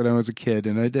Kiss when I was a kid,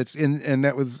 and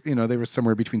that was they were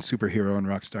somewhere between superhero and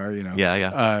rock star.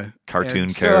 Cartoon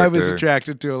character. So I was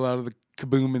attracted to a lot of the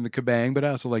kaboom and the kabang, but I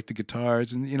also liked the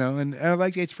guitars, and and I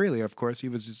liked Ace Frehley, of course. He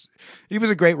was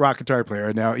a great rock guitar player.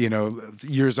 And now,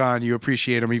 years on, you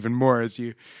appreciate him even more as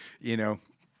you know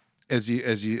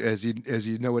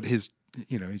what his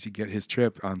as you get his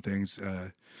trip on things.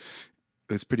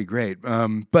 It's pretty great.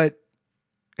 And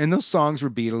those songs were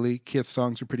Beatley. Kiss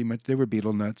songs were they were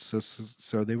Beatle nuts.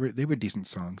 So they were decent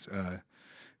songs.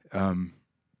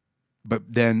 But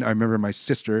then I remember my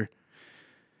sister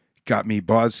got me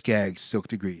Boz Scaggs' Silk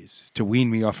Degrees to wean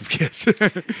me off of Kiss.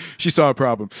 She saw a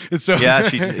problem. And so Yeah,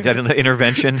 she did an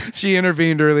intervention. She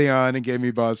intervened early on and gave me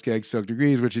Boz Scaggs' Silk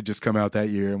Degrees, which had just come out that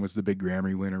year and was the big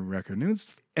Grammy winner record. And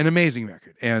it's an amazing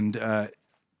record. And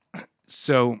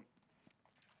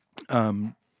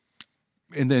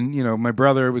and then, my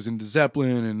brother was into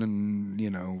Zeppelin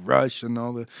and Rush and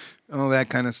all that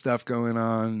kind of stuff going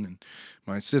on. And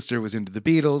my sister was into the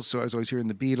Beatles, so I was always hearing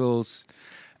the Beatles.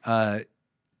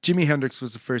 Jimi Hendrix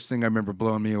was the first thing I remember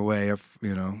blowing me away of,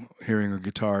 hearing a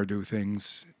guitar do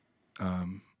things.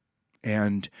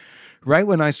 And right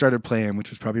when I started playing,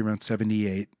 which was probably around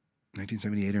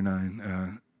 1978 or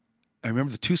 9, I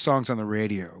remember the two songs on the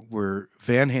radio were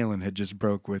Van Halen had just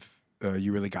broke with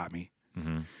You Really Got Me,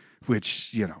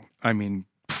 which, and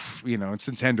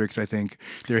since Hendrix, I think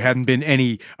there hadn't been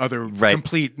any other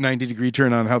complete 90-degree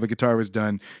turn on how the guitar was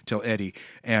done till Eddie.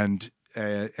 And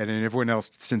everyone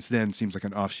else since then seems like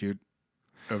an offshoot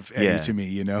of Eddie to me,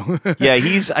 Yeah,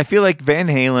 I feel like Van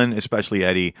Halen, especially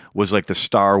Eddie, was like the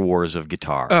Star Wars of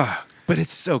guitar. But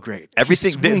it's so great.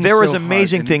 Everything there was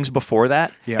amazing things before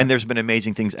that, and there's been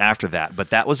amazing things after that. But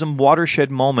that was a watershed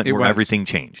moment where everything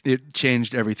changed. It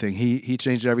changed everything. He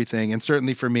changed everything, and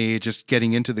certainly for me, just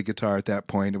getting into the guitar at that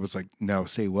point, it was like, no,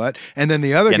 say what? And then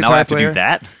the other guitar now I have player, to do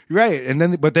that, right? And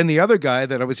then the other guy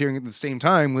that I was hearing at the same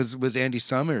time was Andy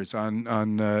Summers on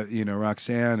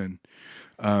Roxanne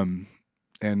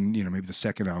and maybe the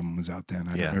second album was out then.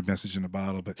 I don't know, Message in a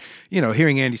Bottle, but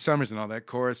hearing Andy Summers and all that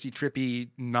chorusy, trippy,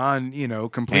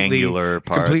 completely angular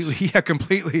parts,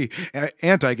 completely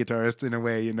anti-guitarist in a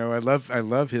way. I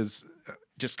love his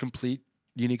just complete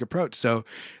unique approach. So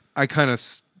I kind of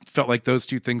felt like those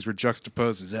two things were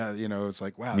juxtaposed. It's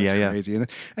like, wow, that's crazy.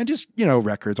 And just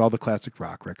records, all the classic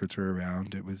rock records were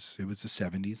around. It was the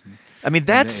 70s. And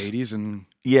that's the 80s and.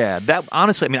 Yeah, that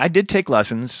honestly, I did take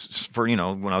lessons for,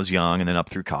 when I was young and then up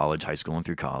through college, high school and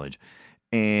through college,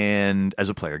 and as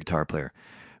a guitar player.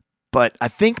 But I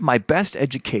think my best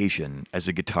education as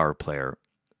a guitar player,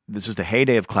 this is the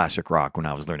heyday of classic rock when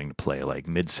I was learning to play, like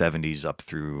mid-70s up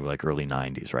through like early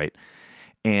 90s, right?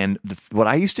 And what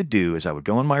I used to do is I would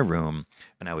go in my room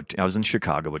and I was in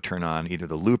Chicago, would turn on either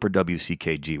the Loop or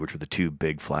WCKG, which were the two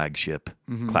big flagship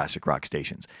classic rock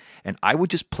stations. And I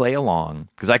would just play along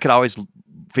because I could always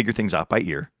figure things out by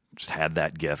ear. Just had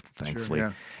that gift, thankfully. Sure,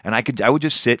 yeah. And I would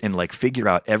just sit and like figure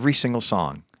out every single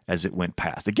song as it went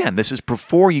past. Again, this is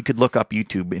before you could look up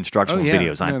YouTube instructional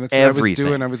videos on that's everything.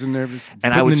 What I was doing. I was in there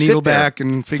and I would the needle sit there back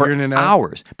and figuring it out.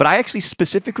 Hours. But I actually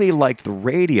specifically liked the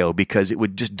radio because it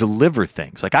would just deliver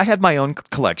things. Like I had my own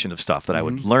collection of stuff that I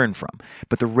would learn from.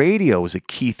 But the radio was a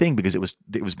key thing because it was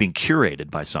being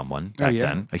curated by someone back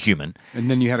then, a human.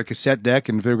 And then you had a cassette deck,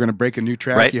 and if they were going to break a new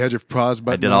track, you had your pause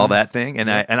button. I did all that thing, and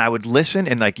I would listen,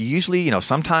 and like usually,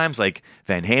 sometimes like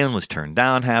Van Halen was turned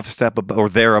down half a step or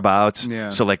thereabouts. Yeah.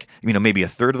 So like maybe a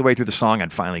third of the way through the song,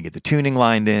 I'd finally get the tuning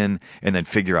lined in, and then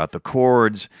figure out the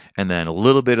chords, and then a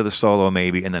little bit of the solo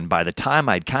maybe, and then by the time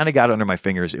I'd kind of got it under my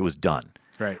fingers, it was done.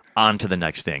 Right. On to the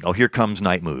next thing. Oh, here comes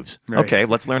Night Moves. Right. Okay,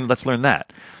 let's learn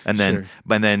that. And then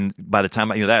by the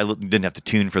time I didn't have to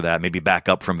tune for that, maybe back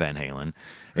up from Van Halen.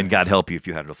 And God help you if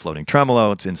you had a floating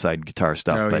tremolo. It's inside guitar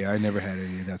stuff. I never had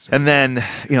any of that stuff. And then,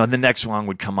 the next song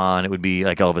would come on. It would be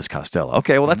like Elvis Costello.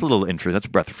 Okay, well, that's a little intro. That's a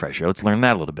breath of fresh air. Let's learn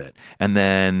that a little bit. And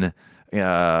then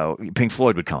Pink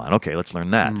Floyd would come on. Okay, let's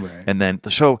learn that. Right. And then,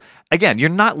 so again, you're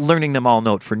not learning them all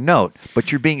note for note,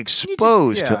 but you're being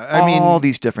exposed to all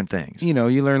these different things. You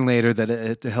learn later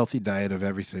that a healthy diet of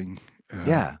everything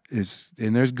is,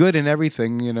 and there's good in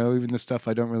everything, even the stuff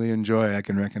I don't really enjoy, I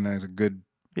can recognize a good,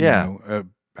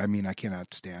 I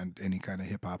cannot stand any kind of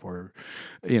hip hop or,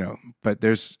 but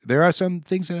there are some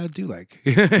things that I do like,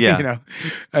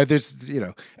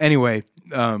 anyway,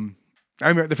 I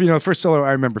remember the first solo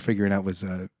I remember figuring out was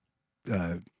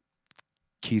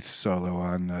Keith's solo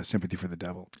on Sympathy for the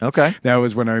Devil. Okay. That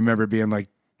was when I remember being like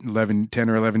 10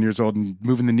 or 11 years old and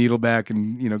moving the needle back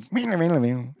and, getting all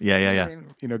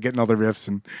the riffs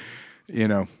and,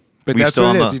 but that's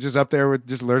what it is. You're just up there with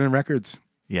just learning records.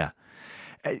 Yeah.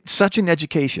 Such an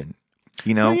education,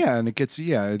 and it gets,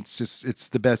 it's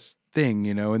the best thing,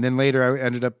 and then later I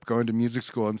ended up going to music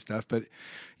school and stuff, but,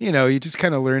 you're just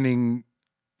kind of learning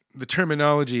the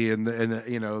terminology and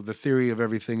the the theory of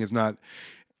everything is not.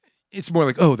 It's more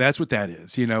like, oh, that's what that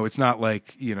is. It's not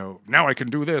like, now I can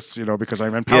do this, because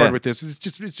I'm empowered with this. It's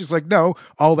just like, no,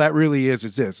 all that really is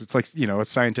this. It's like, a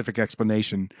scientific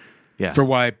explanation for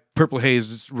why Purple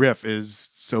Haze riff is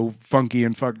so funky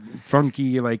and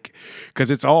funky, like, because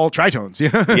it's all tritones.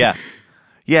 Yeah.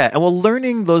 Yeah. And well,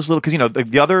 learning those little, because,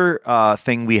 the other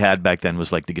thing we had back then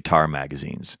was like the guitar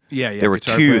magazines. Yeah. There were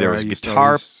two. There was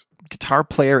Guitar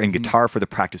Player and Guitar for the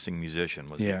Practicing Musician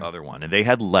was the other one. And they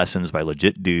had lessons by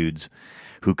legit dudes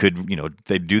who could,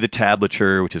 they'd do the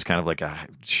tablature, which is kind of like a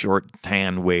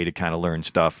shorthand way to kind of learn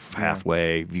stuff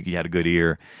halfway. If you had a good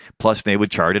ear. Plus, they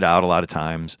would chart it out a lot of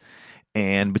times.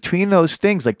 And between those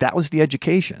things, like that was the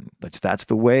education. That's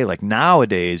the way. Like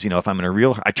nowadays, if I'm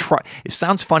in I try. It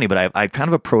sounds funny, but I kind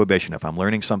of a prohibition. If I'm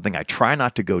learning something, I try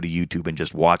not to go to YouTube and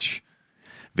just watch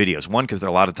videos. One, because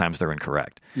a lot of times they're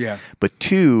incorrect. Yeah. But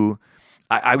two,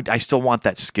 I still want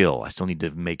that skill. I still need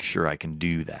to make sure I can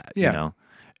do that. Yeah.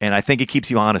 And I think it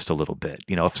keeps you honest a little bit.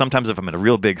 Sometimes if I'm in a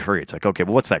real big hurry, it's like, okay,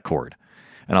 well, what's that chord?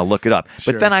 And I'll look it up.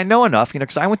 Sure. But then I know enough,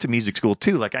 because I went to music school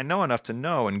too. Like I know enough to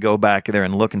know and go back there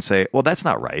and look and say, well, that's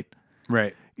not right.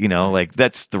 Right. Like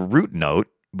that's the root note,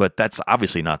 but that's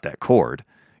obviously not that chord.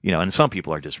 And some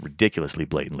people are just ridiculously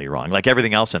blatantly wrong, like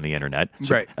everything else on the internet.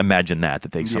 So right. Imagine that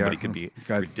somebody could be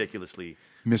ridiculously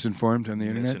misinformed on the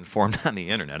internet. Misinformed on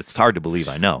the internet. It's hard to believe,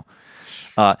 I know.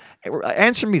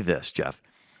 Answer me this, Jeff.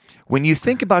 When you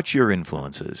think about your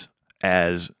influences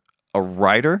as a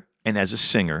writer and as a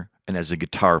singer and as a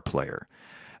guitar player,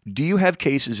 do you have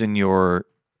cases in your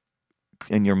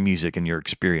music and your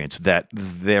experience that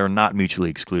they're not mutually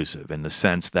exclusive in the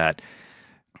sense that,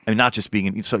 and not just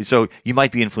being so you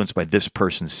might be influenced by this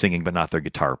person's singing but not their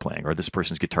guitar playing, or this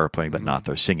person's guitar playing but not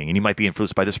their singing, and you might be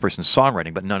influenced by this person's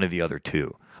songwriting but none of the other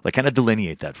two. Like, kind of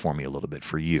delineate that for me a little bit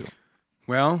for you.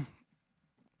 Well,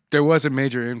 there was a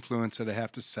major influence that I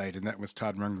have to cite, and that was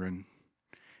Todd Rundgren,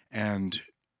 and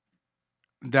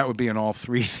that would be in all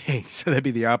three things. So that'd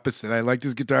be the opposite. I liked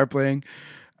his guitar playing.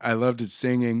 I loved his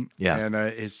singing, and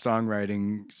his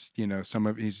songwriting.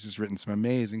 He's just written some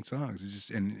amazing songs. It's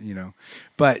just,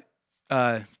 but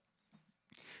I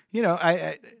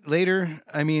later.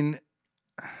 I mean,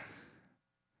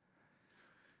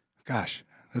 gosh,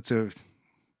 that's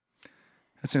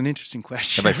an interesting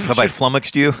question. Have I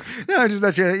flummoxed you? No, I'm just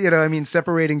not sure.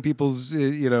 Separating people's.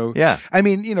 Yeah. I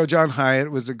mean, John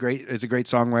Hyatt is a great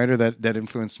songwriter that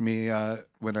influenced me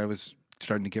when I was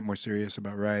starting to get more serious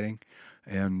about writing.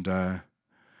 And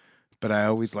but I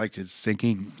always liked his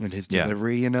singing and his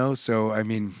delivery, So I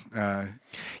mean,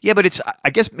 but it's.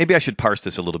 I guess maybe I should parse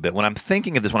this a little bit. When I'm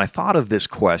thinking of this, when I thought of this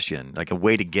question, like a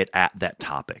way to get at that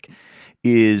topic,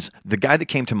 is the guy that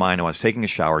came to mind when I was taking a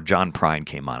shower. John Prine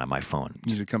came on my phone.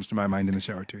 Usually comes to my mind in the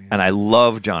shower too. Yeah. And I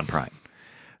love John Prine,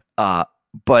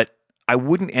 but I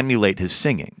wouldn't emulate his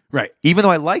singing, right? Even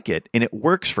though I like it and it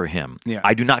works for him. Yeah.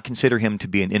 I do not consider him to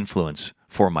be an influence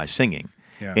for my singing.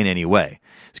 In any way.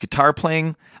 His guitar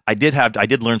playing, I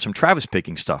did learn some Travis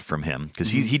picking stuff from him, because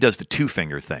he does the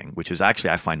 2-finger thing, which is actually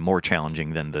I find more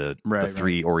challenging than the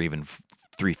 3 or even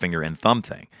 3-finger and thumb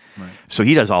thing. Right. So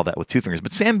he does all that with 2 fingers.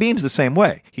 But Sam Beam's the same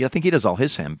way. I think he does all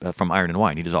his from Iron and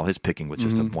Wine. He does all his picking with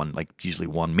just one, like usually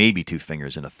 1, maybe 2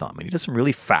 fingers and a thumb, and he does some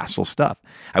really facile stuff.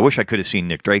 I wish I could have seen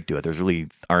Nick Drake do it. There's really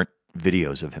aren't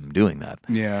videos of him doing that.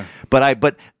 Yeah. But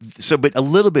a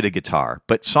little bit of guitar,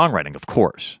 but songwriting, of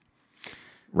course.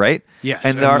 Right? Yes.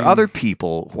 And there are other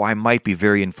people who I might be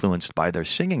very influenced by their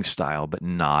singing style, but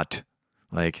not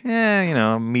like,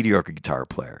 mediocre guitar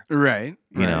player. Right.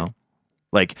 You know?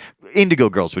 Like Indigo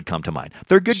Girls would come to mind.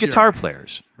 They're good guitar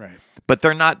players. Right. But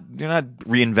they're not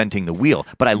reinventing the wheel.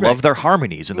 But I love their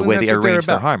harmonies and the way they arrange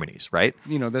their harmonies, right?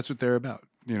 That's what they're about.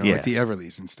 Like the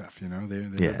Everlys and stuff,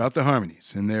 they're about the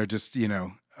harmonies, and they're just,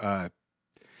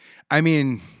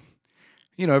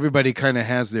 everybody kind of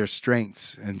has their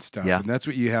strengths and stuff, and that's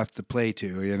what you have to play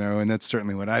to, and that's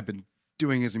certainly what I've been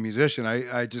doing as a musician.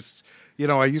 I just,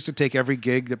 I used to take every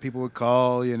gig that people would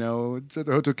call, it's at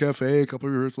the Hotel Cafe, a couple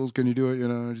of rehearsals, can you do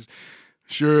it, just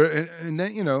sure, and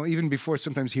then, even before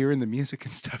sometimes hearing the music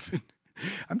and stuff, and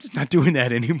I'm just not doing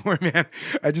that anymore, man.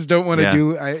 I just don't want to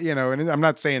do, and I'm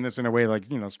not saying this in a way like,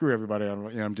 screw everybody.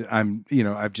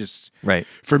 I've just,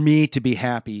 for me to be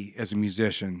happy as a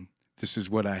musician, this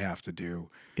is what I have to do.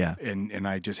 Yeah. And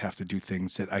I just have to do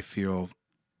things that I feel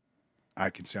I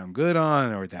can sound good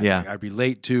on, or that Yeah. I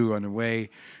relate to in a way,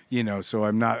 so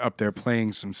I'm not up there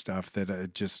playing some stuff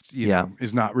that just, Yeah. know,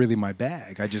 is not really my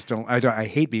bag. I just don't, I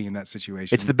hate being in that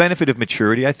situation. It's the benefit of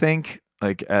maturity, I think.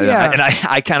 Like, Yeah. and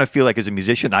I kind of feel like as a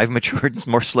musician, I've matured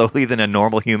more slowly than a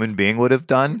normal human being would have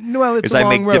done. Well, it's because a I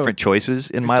long make road. different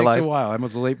choices in It my takes life. a while. I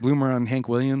was a late bloomer on Hank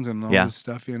Williams and all Yeah. this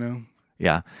stuff,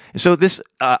 Yeah. So this,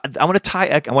 I want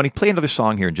to play another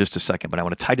song here in just a second, but I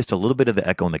want to tie just a little bit of the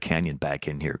Echo in the Canyon back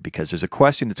in here because there's a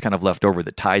question that's kind of left over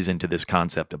that ties into this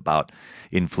concept about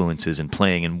influences and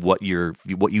playing and what you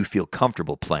feel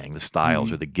comfortable playing, the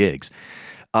styles or the gigs,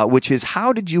 which is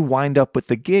how did you wind up with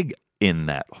the gig in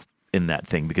that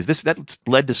thing? Because that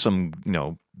led to some,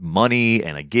 money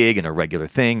and a gig and a regular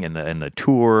thing and the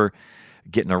tour,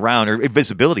 getting around or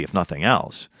visibility, if nothing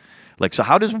else. Like, so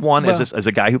how does one, as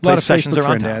a guy who plays sessions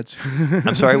around friend town? ads.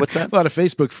 I'm sorry, what's that? A lot of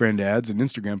Facebook friend ads and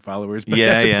Instagram followers, but Yeah,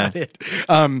 that's yeah. about it.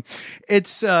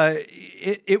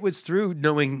 It was through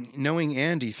knowing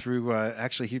Andy through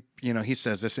actually he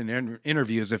says this in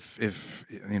interviews if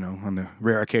on the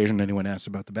rare occasion anyone asks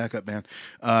about the backup band,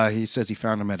 he says he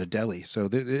found him at a deli. So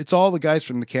it's all the guys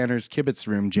from the Canners Kibitz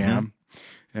Room Jam.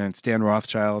 And Stan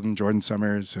Rothschild and Jordan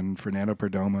Summers and Fernando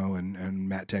Perdomo and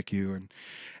Matt Tecu and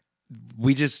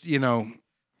we just,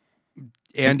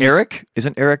 And Eric?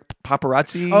 Isn't Eric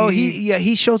Paparazzi? Oh,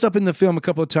 he shows up in the film a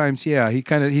couple of times. Yeah,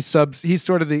 he subs. He's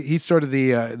sort of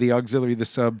the auxiliary, the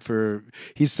sub for.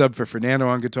 He's subbed for Fernando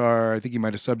on guitar. I think he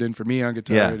might have subbed in for me on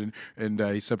guitar, Yeah. and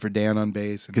he subbed for Dan on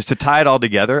bass. Because to tie it all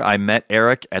together, I met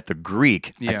Eric at the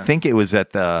Greek. I Yeah. think it was at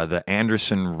the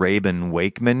Anderson Rabin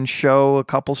Wakeman show a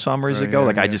couple summers ago.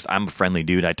 yeah, yeah. I'm a friendly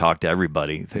dude. I talk to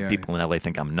everybody. Yeah. People in LA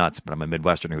think I'm nuts, but I'm a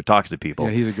Midwesterner who talks to people.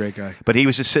 Yeah, he's a great guy. But he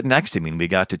was just sitting next to me, and we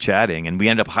got to chatting, and we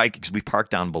ended up hiking because we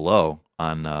parked down below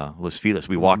on Los Feliz.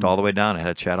 We walked all the way down and had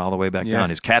a chat all the way back Yeah. down.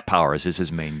 His Cat Powers is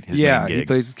his main He gig.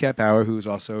 plays with Cat Power, who's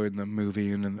also in the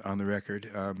movie and on the record.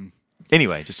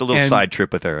 Anyway, just a little And- side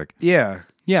trip with Eric. Yeah.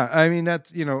 I mean,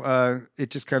 that's it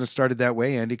just kind of started that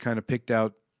way. Andy kind of picked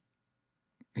out.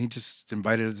 He just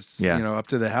invited us, Yeah. up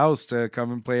to the house to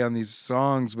come and play on these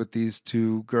songs with these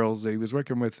two girls that he was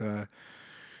working with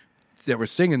that were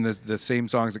singing the same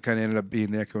songs that kind of ended up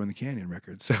being the Echo in the Canyon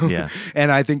record. So, Yeah.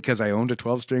 and I think because I owned a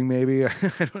 12-string, maybe I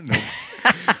don't know.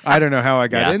 I don't know how I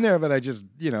got Yeah. in there, but I just,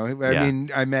 I Yeah.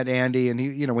 mean, I met Andy, and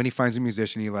he, when he finds a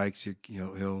musician he likes,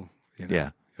 he'll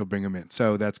Yeah. he'll bring him in.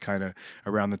 So that's kind of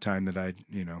around the time that I,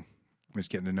 was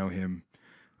getting to know him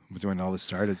was when all this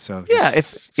started. So Yeah,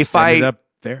 just if ended I- up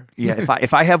there. Yeah,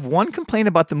 if I have one complaint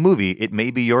about the movie, it may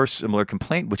be your similar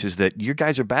complaint, which is that you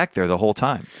guys are back there the whole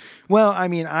time. Well, I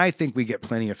mean, I think we get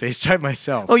plenty of FaceTime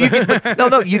myself. Oh, you get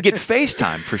no, you get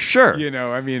FaceTime for sure.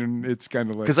 I mean, it's kind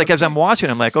of like Because as I'm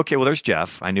watching, I'm like, okay, well, there's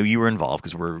Jeff. I knew you were involved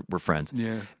because we're friends.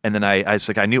 Yeah. And then I was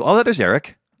like, I knew. Oh, there's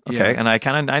Eric. Okay. Yeah.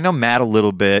 And I know Matt a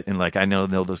little bit, and like I know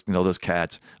those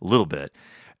cats a little bit.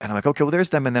 And I'm like, okay, well, there's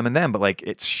them and them and them. But like,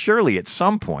 it's surely at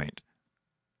some point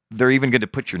they're even going to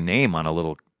put your name on a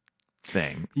little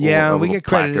thing. Yeah, or a we little get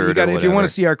credit. placard or If you want whatever. to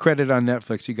see our credit on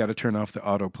Netflix, you got to turn off the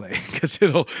autoplay because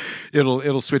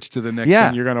it'll switch to the next Yeah.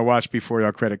 thing you're going to watch before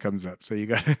our credit comes up. So you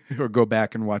got to or go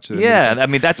back and watch it. Yeah, I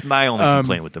mean that's my only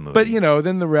complaint with the movie. But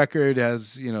then the record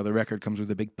has the record comes with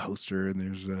a big poster and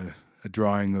there's a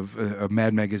drawing of a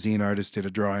Mad Magazine artist did a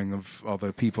drawing of all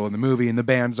the people in the movie and the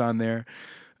band's on there.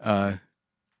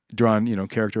 Drawn,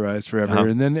 characterized forever, Uh-huh.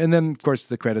 and then of course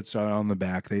the credits are on the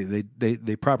back.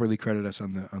 They properly credit us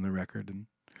on the record, and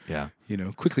yeah.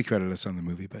 quickly credit us on the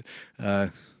movie. But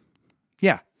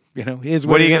yeah, is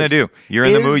What are you it gonna is. do? You're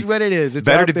in the Is movie. What it is. It's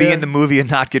Better out to be there. in the movie and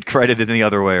not get credited than the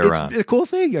other way around. It's a cool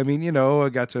thing. I mean, we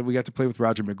got to play with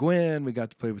Roger McGuinn. We got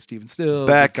to play with Stephen Stills.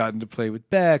 Beck. We've gotten to play with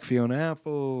Beck, Fiona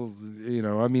Apple.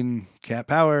 I mean, Cat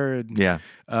Power. And, Yeah.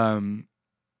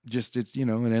 just it's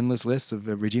an endless list of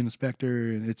Regina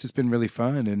Spektor, and it's just been really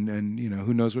fun. And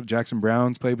who knows what Jackson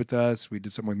Brown's played with us. We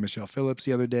did something with Michelle Phillips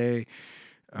the other day.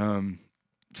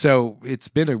 So it's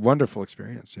been a wonderful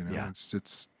experience. Yeah.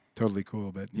 It's totally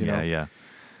cool. But Yeah.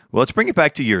 Well, let's bring it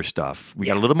back to your stuff. We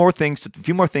got a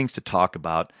few more things to talk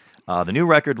about. The new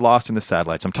record, Lost in the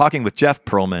Satellites. I'm talking with Jeff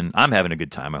Pearlman. I'm having a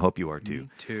good time. I hope you are too. Me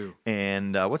too.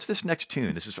 And what's this next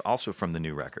tune? This is also from the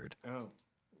new record. Oh,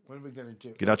 what are we gonna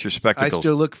do? Get out your I spectacles.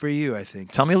 Still Look for You. I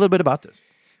think. Tell me a little bit about this.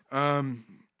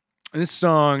 This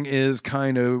song is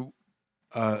kind of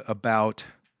about.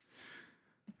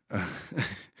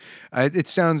 It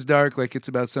sounds dark, like it's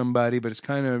about somebody, but it's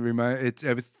kind of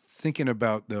I was thinking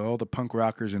about all the punk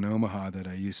rockers in Omaha that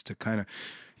I used to kind of,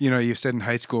 you said in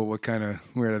high school,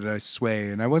 where did I sway?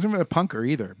 And I wasn't a punker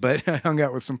either, but I hung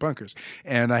out with some punkers,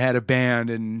 and I had a band,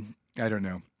 and I don't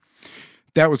know.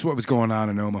 that was what was going on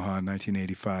in Omaha in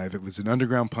 1985. It was an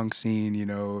underground punk scene. You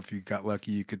know, if you got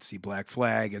lucky, you could see Black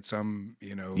Flag at some,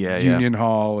 Union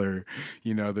Hall, or,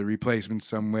 the Replacements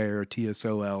somewhere, or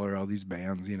TSOL, or all these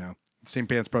bands. Same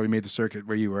bands probably made the circuit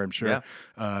where you were, I'm sure.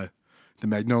 Yeah. The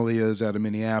Magnolias out of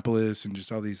Minneapolis, and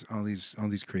just all these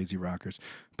crazy rockers,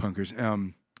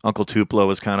 punkers. Uncle Tupelo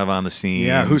was kind of on the scene.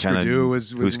 Yeah, Husker Du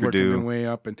was working their way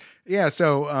up, and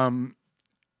so.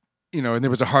 And there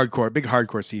was a big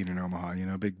hardcore scene in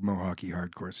Omaha, big Mohawky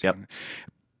hardcore scene. Yep.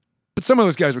 But some of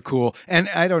those guys were cool. And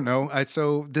I don't know.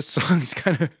 So this song is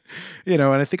kind of, and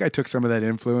I think I took some of that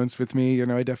influence with me.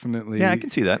 I definitely. Yeah, I can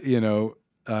see that.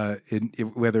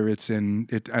 Whether it's in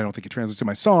it, I don't think it translates to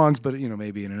my songs, but,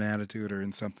 maybe in an attitude or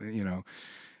in something,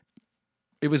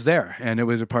 it was there and it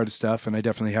was a part of stuff. And I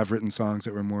definitely have written songs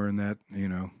that were more in that,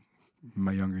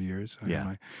 my younger years,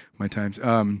 my times.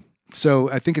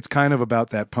 So I think it's kind of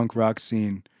about that punk rock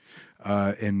scene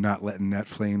and not letting that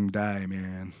flame die,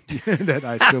 man. That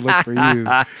I still look for you.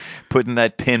 Putting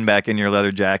that pin back in your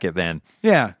leather jacket, man.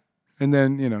 Yeah. And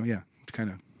then, it's kind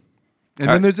of.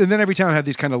 And then every town had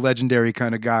these kind of legendary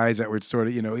kind of guys that were sort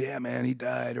of, yeah, man, he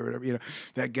died or whatever,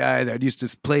 that guy that used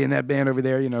to play in that band over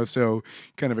there, so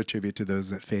kind of a tribute to those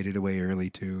that faded away early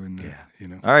too.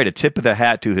 And, All right, a tip of the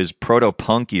hat to his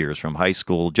proto-punk years from high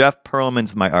school. Jeff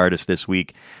Pearlman's my artist this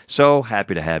week. So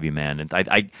happy to have you, man. And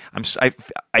I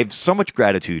have so much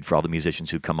gratitude for all the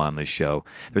musicians who come on this show.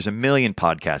 There's a million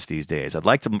podcasts these days. I'd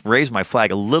like to raise my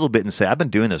flag a little bit and say I've been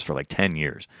doing this for like 10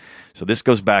 years. So this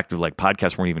goes back to like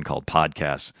podcasts weren't even called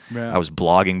podcasts. Yeah. I was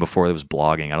blogging before there was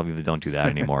blogging. I don't do that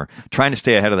anymore. Trying to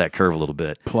stay ahead of that curve a little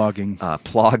bit.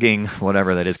 Plogging,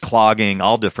 whatever that is, clogging,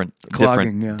 all different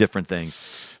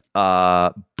things.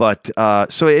 So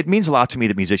it means a lot to me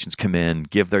that musicians come in,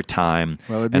 give their time.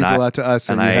 Well, it means a lot to us,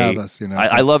 and you have us.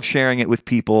 I love sharing it with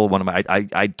people.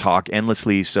 I talk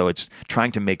endlessly, so it's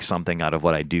trying to make something out of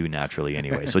what I do naturally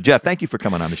anyway. So Jeff, thank you for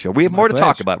coming on the show. We have more to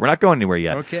talk about. We're not going anywhere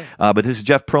yet. Okay. But this is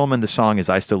Jeff Pearlman. The song is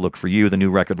 "I Still Look for You," the new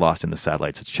record, "Lost in the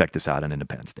Satellites." Let's check this out on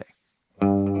Independence Day.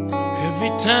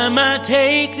 Every time I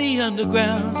take the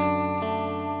underground,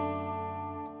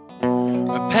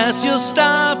 I pass your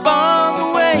stop on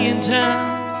the way in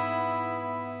town.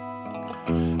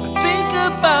 I think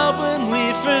about when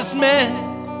we first met.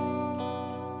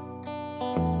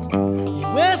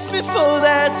 You asked me for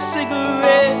that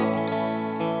cigarette.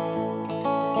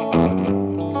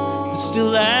 I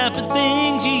still laugh at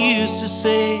things you used to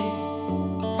say.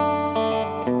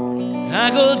 I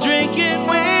go drinking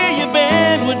where your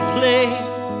band would play,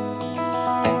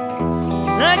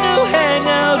 and I go hang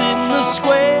out in the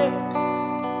square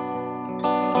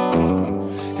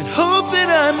and hope that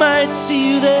I might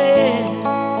see you there.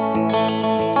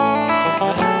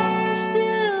 I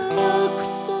still look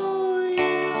for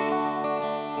you.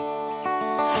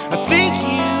 I think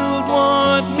you'd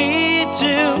want me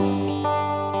to.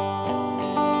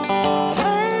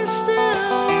 I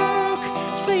still look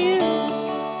for you.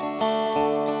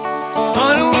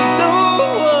 I don't know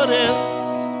what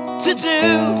else to do.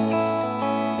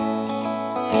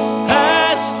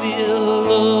 I still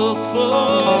look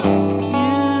for you.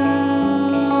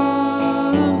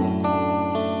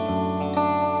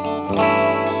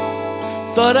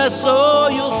 Thought I saw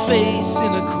your face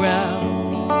in a crowd.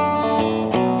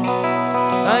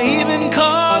 I even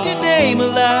called your name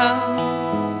aloud,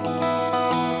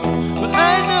 but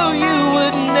I knew you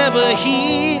would never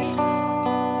hear.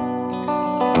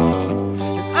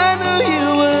 I knew you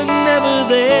were never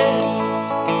there,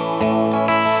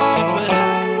 but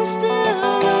I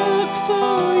still look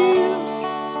for you.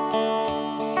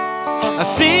 I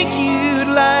think you'd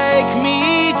like me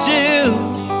too.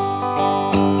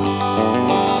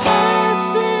 I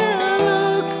still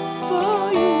look for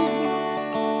you,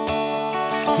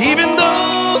 even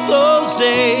though those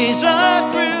days are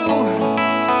through.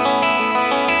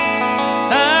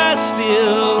 I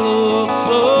still look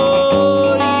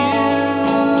for you.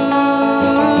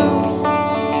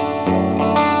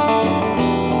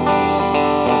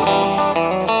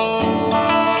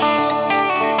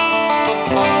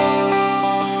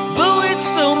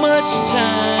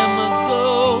 Time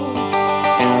ago,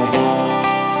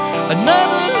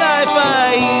 another life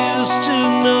I used to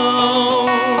know.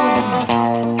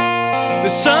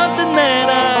 There's something that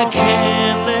I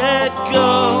can't let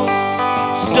go,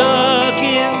 stuck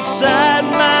inside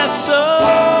my soul.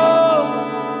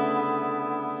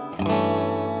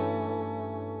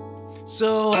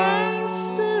 So I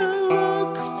still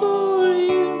look for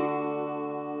you.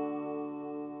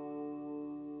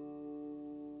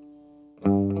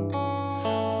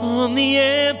 On the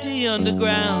empty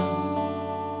underground,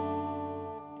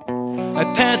 I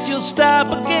pass your stop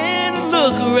again and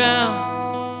look around.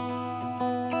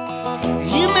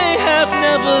 he may have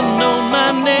never known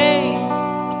my name.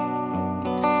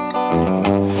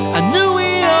 I knew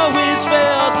he always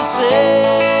felt the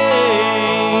same.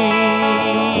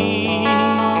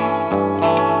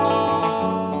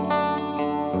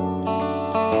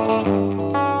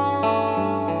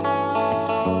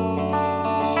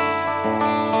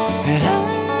 And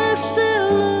I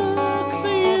still look for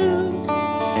you.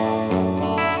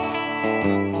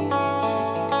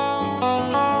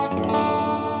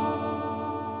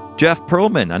 Jeff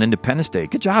Pearlman on Independence Day.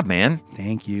 Good job, man.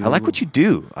 Thank you. I like what you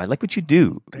do. I like what you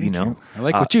do. Thank you know, I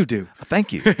like what you do.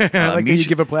 Thank you. I like that you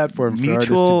give a platform for artists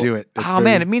to do it. It's very-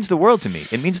 Man, it means the world to me.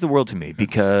 It means the world to me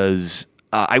because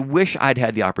I wish I'd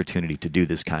had the opportunity to do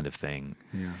this kind of thing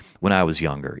when I was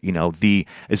younger. You know,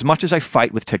 as much as I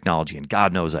fight with technology, and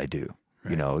God knows I do.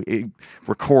 You know,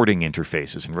 recording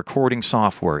interfaces and recording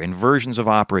software and versions of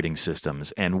operating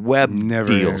systems and web Never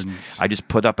deals. ends. I just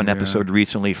put up an episode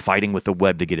recently fighting with the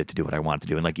web to get it to do what I want to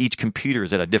do. And like each computer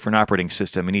is at a different operating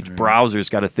system and each browser's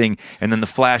got a thing. And then the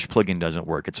Flash plugin doesn't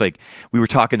work. It's like we were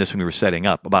talking this when we were setting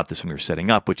up,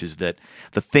 which is that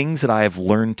the things that I have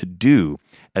learned to do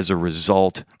as a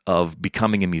result of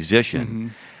becoming a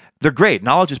musician, they're great.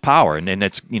 Knowledge is power. And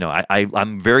it's, you know,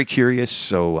 I'm very curious,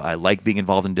 so I like being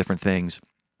involved in different things.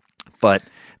 But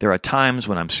there are times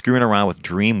when I'm screwing around with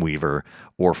Dreamweaver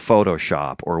or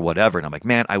Photoshop or whatever, and I'm like,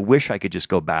 man, I wish I could just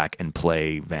go back and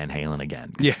play Van Halen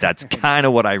again. Yeah. That's kind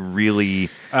of what I know.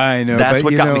 That's but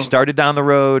what you got know- me started down the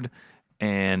road.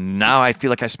 And now I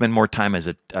feel like I spend more time as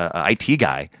a IT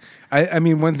guy. I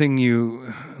mean, one thing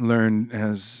you learn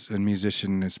as a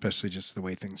musician, especially just the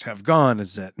way things have gone,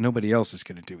 is that nobody else is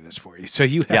going to do this for you. So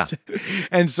you have to,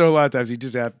 and so a lot of times you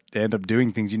just have to end up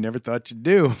doing things you never thought you'd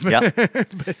do. Yeah.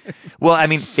 Well, I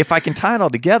mean, if I can tie it all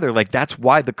together, like that's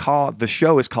why the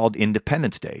show is called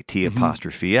Independence Day,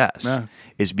 T''S,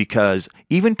 is because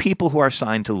even people who are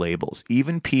signed to labels,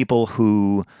 even people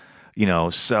who, you know,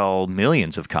 sell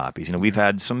millions of copies. You know, we've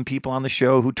had some people on the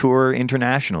show who tour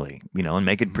internationally, you know, and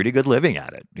make a pretty good living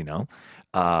at it, you know.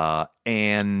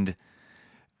 And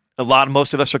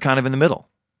most of us are kind of in the middle.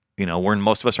 You know,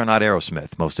 most of us are not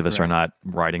Aerosmith. Most of us are not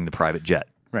riding the private jet.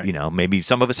 Right. You know, maybe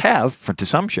some of us have to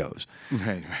some shows.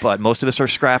 Right. But most of us are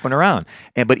scrapping around.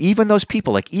 But even those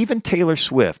people, like even Taylor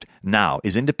Swift now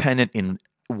is independent in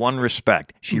one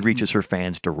respect. She reaches her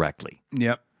fans directly,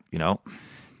 Yep. you know?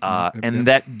 And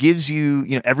that gives you,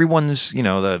 you know, everyone's, you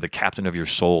know, the captain of your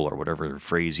soul or whatever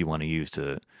phrase you want to use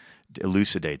to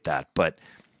elucidate that. But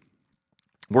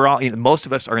we're all, you know, most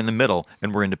of us are in the middle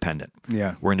and we're independent.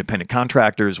 Yeah. We're independent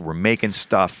contractors. We're making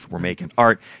stuff. We're making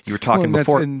art. You were talking Well,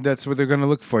 before. and that's what they're going to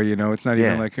look for. You know, it's not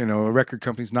even Yeah. like, you know, a record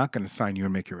company's not going to sign you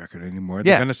and make your record anymore. Yeah.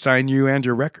 They're going to sign you and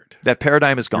your record. That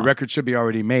paradigm is gone. Your record should be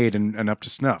already made and up to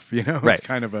snuff. You know, Right. it's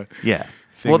kind of a Yeah.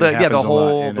 thing Well, that the happens a lot,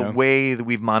 whole you know? the way that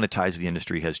we've monetized the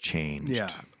industry has changed. Yeah.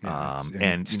 It's-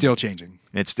 and still changing.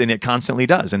 and it constantly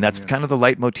does, and that's kind of the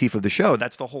leitmotif of the show.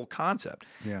 That's the whole concept.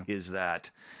 Yeah. Is that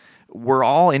we're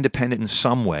all independent in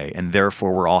some way, and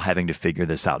therefore we're all having to figure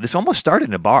this out. This almost started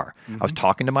in a bar. I was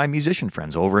talking to my musician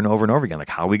friends over and over and over again, like,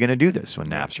 how are we going to do this when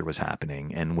Napster was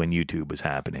happening and when YouTube was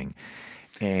happening?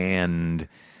 And,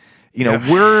 you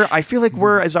know, I feel like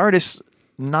we're, as artists,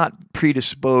 not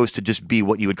predisposed to just be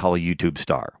what you would call a YouTube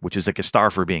star, which is like a star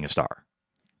for being a star.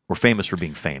 We're famous for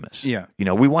being famous. Yeah. You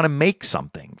know, we want to make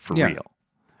something for Yeah. real.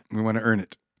 We want to earn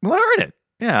it. We want to earn it.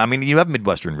 Yeah, I mean, you have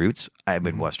Midwestern roots. I have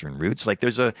Midwestern roots. Like,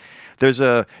 there's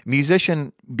a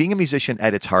musician. Being a musician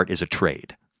at its heart is a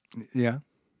trade. Yeah.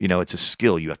 You know, it's a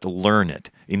skill. You have to learn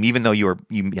it. And even though you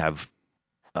have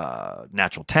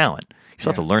natural talent, you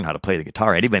still have to learn how to play the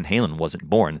guitar. Eddie Van Halen wasn't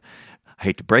born. I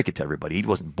hate to break it to everybody. He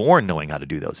wasn't born knowing how to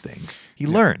do those things. He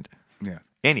learned. Yeah.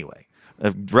 Anyway,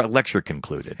 lecture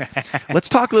concluded. Let's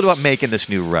talk a little about making this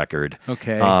new record.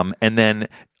 Okay. And then,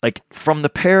 like, from the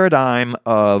paradigm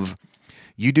of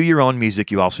you do your own music,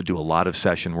 you also do a lot of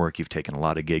session work, you've taken a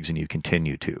lot of gigs, and you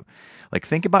continue to. Like,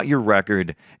 think about your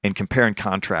record and compare and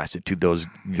contrast it to the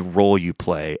role you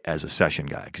play as a session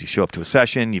guy. Because you show up to a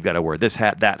session, you've got to wear this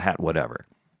hat, that hat, whatever.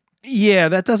 Yeah,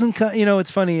 that doesn't. You know,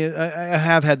 it's funny. I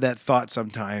have had that thought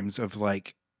sometimes of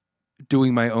like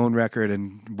doing my own record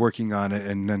and working on it,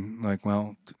 and then like,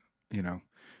 well, you know,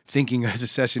 thinking as a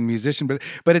session musician,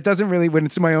 but it doesn't really. When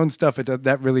it's my own stuff,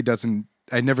 that really doesn't.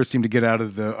 I never seem to get out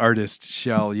of the artist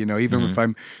shell, you know, even if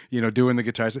I'm, you know, doing the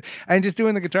guitars. And just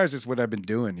doing the guitars is what I've been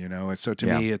doing, you know. And so to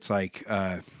me, it's like,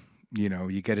 you know,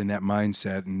 you get in that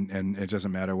mindset, and it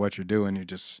doesn't matter what you're doing. You're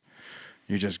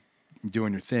just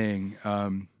doing your thing.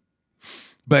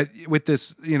 But with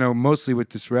this, you know, mostly with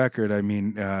this record, I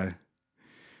mean,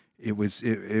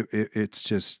 it's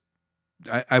just,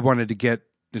 I wanted to get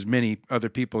as many other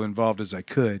people involved as I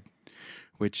could.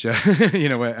 Which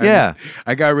Yeah.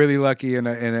 I got really lucky, and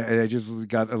I just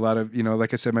got a lot of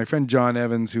like I said, my friend John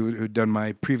Evans, who'd done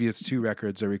my previous 2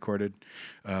 records, I recorded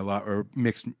a lot or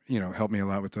mixed, helped me a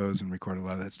lot with those and recorded a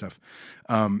lot of that stuff.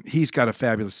 He's got a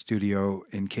fabulous studio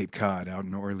in Cape Cod, out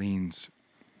in Orleans,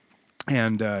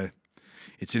 and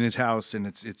it's in his house, and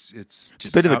it's just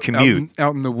a bit of a commute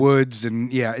out in the woods,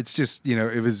 and it's just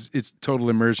it's total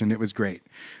immersion. It was great.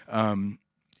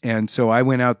 And so I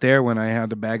went out there when I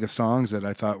had a bag of songs that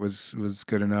I thought was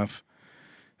good enough.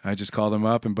 I just called him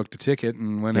up and booked a ticket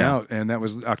and went out. And that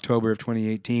was October of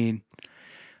 2018.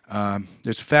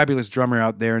 There's a fabulous drummer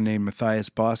out there named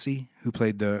Matthias Bossi, who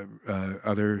played the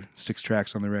other 6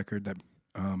 tracks on the record.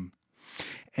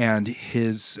 And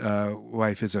his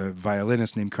wife is a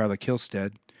violinist named Carla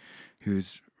Kilstead,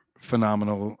 who's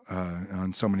phenomenal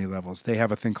on so many levels. They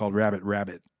have a thing called Rabbit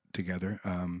Rabbit together.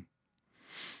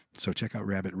 So check out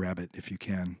Rabbit Rabbit if you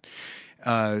can.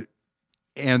 And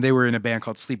they were in a band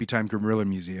called Sleepy Time Gorilla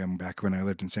Museum back when I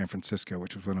lived in San Francisco,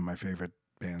 which was one of my favorite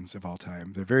bands of all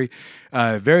time. They're very,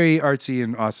 very artsy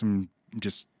and awesome,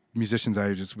 just musicians.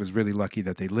 I just was really lucky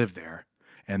that they lived there.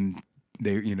 And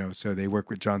they, so they work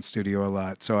with John's studio a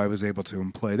lot. So I was able to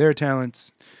employ their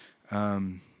talents.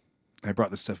 I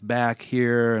brought the stuff back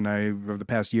here, and over the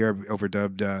past year, I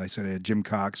overdubbed. I said I had Jim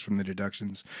Cox from the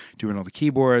Deductions doing all the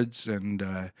keyboards,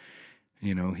 and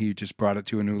he just brought it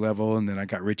to a new level. And then I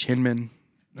got Rich Hinman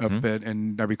up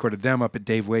and I recorded them up at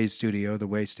Dave Way's studio, the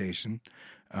Way Station,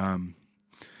 and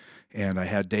I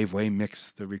had Dave Way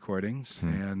mix the recordings,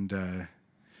 and I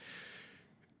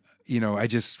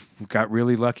just got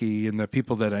really lucky, and the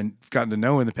people that I've gotten to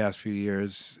know in the past few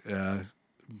years,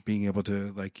 being able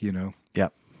to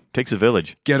takes a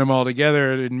village. Get them all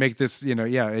together and make this,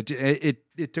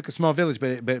 it took a small village, but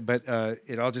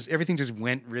it all everything just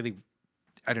went really,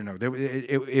 I don't know.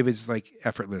 It was like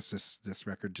effortless. This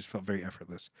record just felt very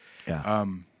effortless. Yeah.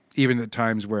 Even at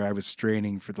times where I was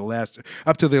straining for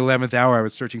up to the 11th hour, I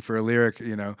was searching for a lyric,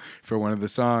 for one of the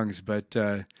songs, but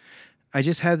I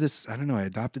just had this, I don't know, I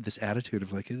adopted this attitude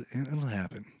of like, it'll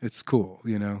happen. It's cool,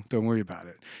 don't worry about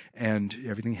it. And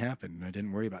everything happened, and I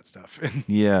didn't worry about stuff.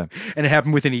 Yeah. And it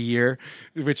happened within a year,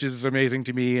 which is amazing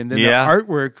to me. And then the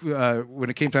artwork, when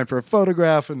it came time for a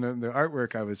photograph and the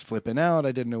artwork, I was flipping out.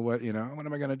 I didn't know what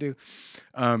am I going to do?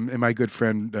 And my good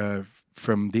friend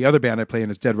from the other band I play in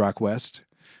is Dead Rock West.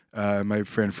 My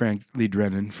friend Frank Lee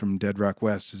Drennan from Dead Rock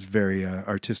West is very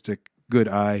artistic, good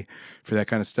eye for that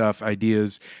kind of stuff,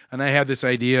 ideas. And I had this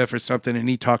idea for something, and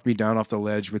he talked me down off the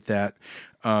ledge with that.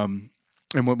 And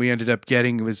what we ended up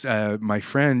getting was my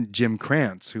friend Jim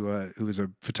Krantz, who is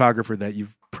a photographer that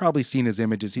you've probably seen his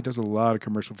images. He does a lot of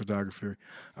commercial photography.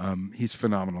 He's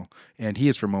phenomenal, and he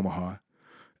is from Omaha,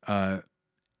 and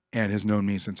has known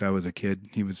me since I was a kid.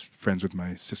 He was friends with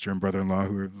my sister and brother-in-law,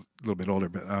 who are a little bit older,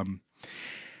 but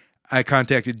I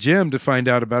contacted Jim to find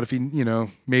out about if he,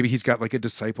 maybe he's got like a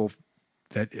disciple,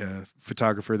 that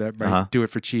photographer that might do it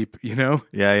for cheap, Yeah.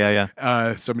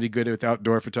 Somebody good with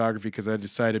outdoor photography, because I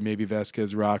decided maybe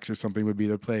Vasquez Rocks or something would be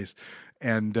their place.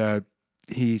 And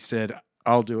he said,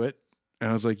 I'll do it. And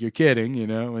I was like, you're kidding,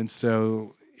 And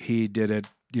so he did it,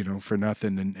 for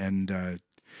nothing. And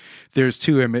there's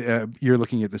 2, you're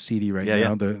looking at the CD right now.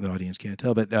 Yeah. The audience can't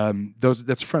tell, but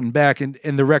that's front and back. And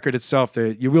in the record itself,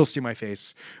 you will see my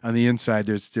face on the inside.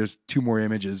 There's 2 more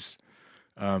images.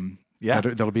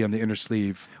 That'll be on the inner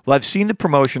sleeve. Well, I've seen the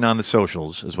promotion on the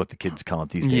socials, is what the kids call it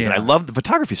these days. Yeah. And I love the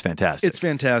photography's fantastic. It's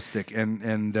fantastic,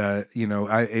 and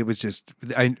it was just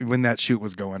when that shoot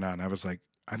was going on, I was like,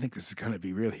 I think this is going to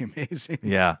be really amazing.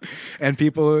 Yeah. And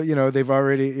people, they've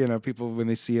already, people when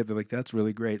they see it, they're like, that's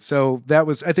really great. So I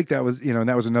think that was, and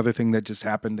that was another thing that just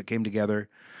happened that came together.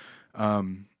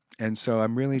 And so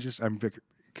I'm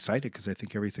excited because I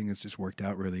think everything has just worked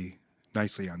out really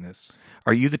nicely on this.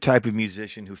 Are you the type of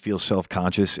musician who feels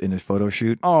self-conscious in a photo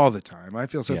shoot? All the time. I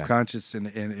feel self-conscious in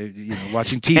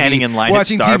watching TV. Standing in line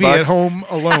watching at Starbucks. TV at home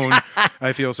alone.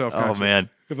 I feel self-conscious. Oh, man.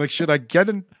 I'm like, should I get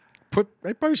in? I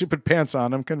probably should put pants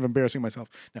on. I'm kind of embarrassing myself.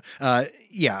 No.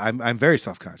 I'm very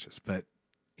self-conscious, but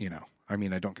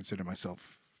I don't consider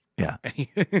myself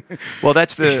well,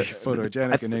 that's the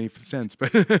photogenic in any sense,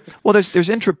 but well, there's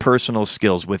interpersonal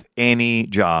skills with any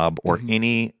job or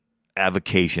any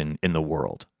avocation in the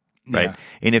world, right? Yeah.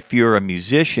 And if you're a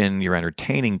musician, you're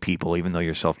entertaining people, even though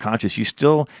you're self-conscious, you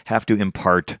still have to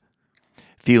impart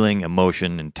feeling,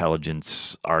 emotion,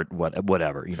 intelligence, art,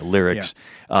 whatever, lyrics,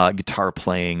 guitar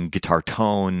playing, guitar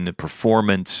tone,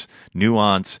 performance,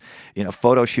 nuance.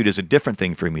 Photo shoot is a different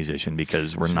thing for a musician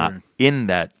because we're not in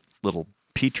that little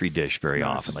petri dish very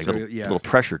not often, like necessarily- little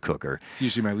pressure cooker. It's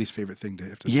usually my least favorite thing to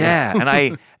have to Yeah,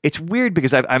 and it's weird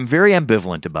because I'm very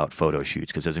ambivalent about photo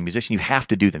shoots because as a musician you have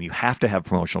to do them. You have to have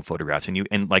promotional photographs,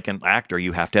 and like an actor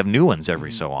you have to have new ones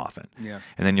every so often. Yeah.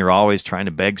 And then you're always trying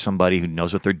to beg somebody who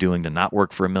knows what they're doing to not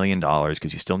work for $1 million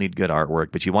because you still need good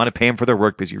artwork, but you want to pay them for their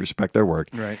work because you respect their work.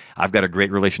 Right. I've got a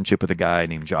great relationship with a guy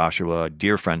named Joshua, a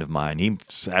dear friend of mine. He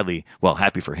sadly, well,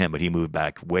 happy for him, but he moved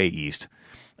back way east.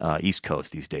 East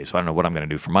Coast these days, so I don't know what I'm going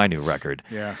to do for my new record.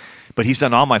 Yeah. But he's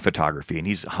done all my photography, and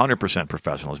he's 100%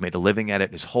 professional. He's made a living at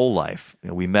it his whole life. You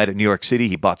know, we met in New York City.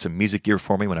 He bought some music gear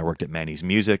for me when I worked at Manny's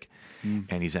Music,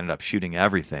 and he's ended up shooting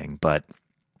everything. But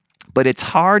it's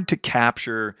hard to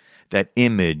capture that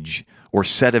image or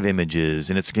set of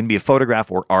images, and it's going to be a photograph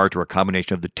or art or a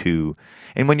combination of the two.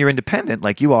 And when you're independent,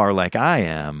 like you are, like I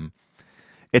am,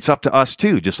 it's up to us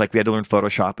too, just like we had to learn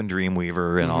Photoshop and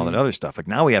Dreamweaver and all that other stuff. Like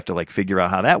now we have to like figure out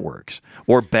how that works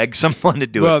or beg someone to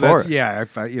do it for us. Yeah,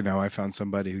 I found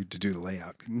somebody to do the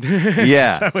layout.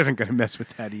 Yeah. So I wasn't going to mess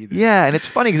with that either. Yeah, and it's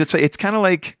funny because it's kind of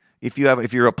like if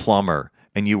you're a plumber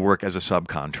and you work as a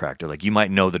subcontractor, like you might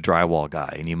know the drywall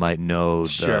guy and you might know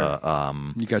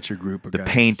the You got your group of the guys.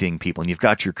 painting people and you've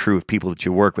got your crew of people that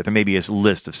you work with, and maybe a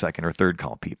list of second or third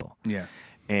call people. Yeah.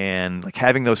 And like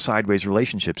having those sideways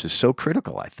relationships is so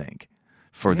critical, I think,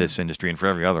 for this industry and for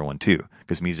every other one too.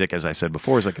 Because music, as I said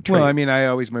before, is like a trade. Well, I mean,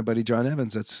 my buddy John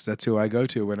Evans. That's who I go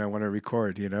to when I want to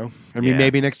record. You know, I mean, Yeah.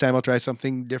 maybe next time I'll try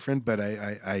something different, but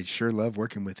I sure love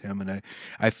working with him, and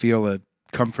I feel a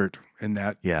comfort in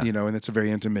that. Yeah. You know, and it's a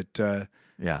very intimate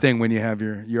Yeah. thing when you have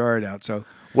your art out. So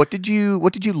What did you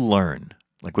learn?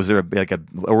 Like, was there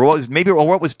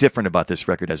what was different about this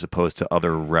record as opposed to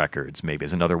other records? Maybe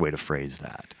is another way to phrase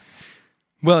that.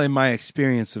 well, in my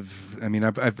experience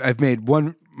I've made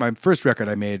my first record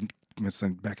I made was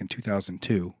back in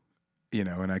 2002. You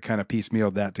know, and I kind of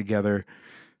piecemealed that together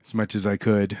as much as I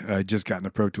could. I just gotten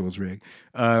a Pro Tools rig.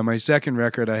 My second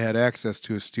record, I had access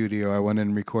to a studio. I went in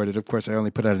and recorded. Of course, I only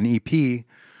put out an EP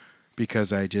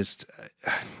because I just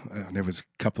there was a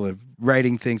couple of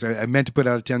writing things. I meant to put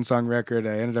out a 10-song record.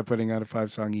 I ended up putting out a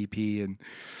 5-song EP, and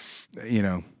you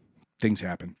know, things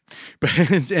happen. But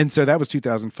and so that was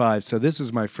 2005. So this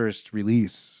is my first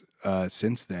release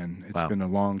since then. It's Wow. been a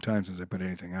long time since I put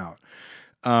anything out.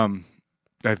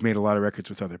 I've made a lot of records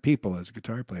with other people as a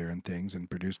guitar player and things, and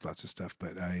produced lots of stuff,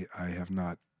 but I have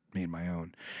not made my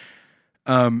own.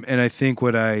 And I think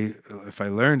if I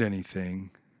learned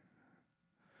anything,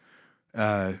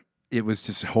 it was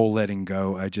this whole letting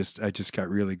go. I just got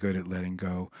really good at letting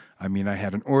go. I mean, I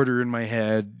had an order in my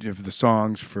head of the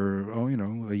songs for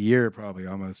a year probably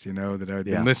almost. You know, that I'd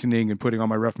Yeah. been listening and putting all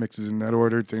my rough mixes in that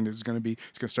order. Thing it's going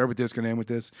to start with this, going to end with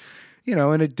this. You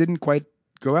know, and it didn't quite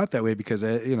go out that way because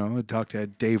I talked to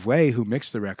Dave Way, who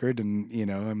mixed the record, and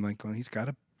I'm like, well, he's got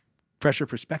a fresher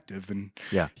perspective, and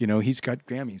Yeah. he's got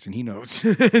Grammys and he knows.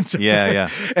 And so, Yeah.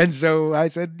 And so I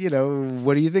said,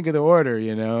 what do you think of the order?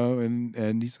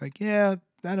 And he's like, yeah,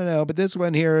 I don't know, but this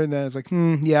one here, and then I was like,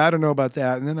 yeah, I don't know about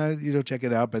that. And then I check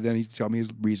it out, but then he told me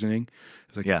his reasoning. I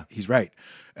was like, Yeah. he's right,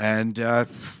 and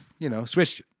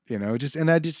switched it. I'm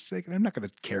not going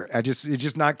to care. It's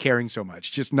just not caring so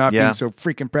much, just not Yeah. being so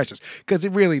freaking precious. Because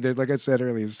it really, like I said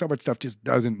earlier, so much stuff just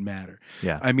doesn't matter.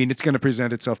 Yeah. I mean, it's going to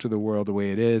present itself to the world the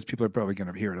way it is. People are probably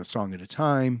going to hear it a song at a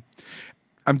time.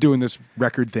 I'm doing this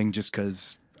record thing just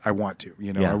because I want to.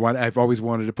 Yeah. I've always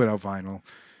wanted to put out vinyl.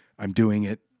 I'm doing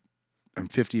it. I'm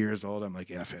 50 years old. I'm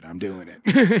like, F it, I'm doing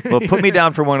it. Well, put me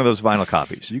down for one of those vinyl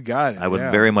copies. You got it. I would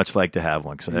yeah. very much like to have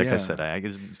one because, like I Yeah. said,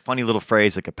 it's a funny little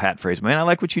phrase, like a pat phrase. Man, I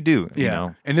like what you do. Yeah, You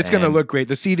know? and it's going to look great.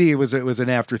 The CD was an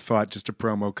afterthought, just a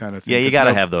promo kind of thing. Yeah, you 'Cause got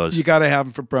to have those. You got to have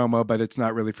them for promo, but it's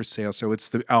not really for sale. So it's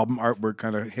the album artwork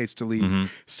kind of hastily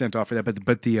sent off for that.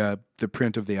 But the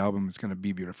print of the album is going to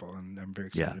be beautiful, and I'm very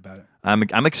excited about it.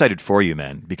 I'm excited for you,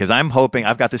 man, because I'm hoping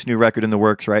I've got this new record in the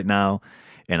works right now,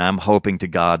 and I'm hoping to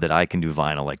God that I can do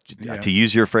vinyl. Like to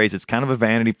use your phrase, it's kind of a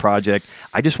vanity project.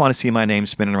 I just want to see my name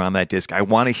spinning around that disc. I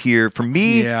want to hear. For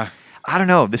me, I don't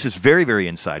know. This is very, very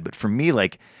inside, but for me,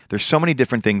 like there's so many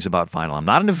different things about vinyl. I'm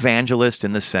not an evangelist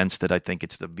in the sense that I think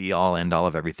it's the be all end all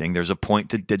of everything. There's a point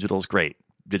to digital's great.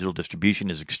 Digital distribution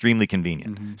is extremely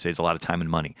convenient, saves a lot of time and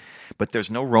money, but there's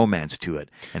no romance to it.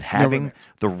 And having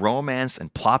the romance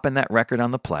and plopping that record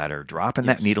on the platter, dropping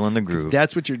that needle in the 'Cause groove.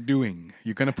 that's what you're doing.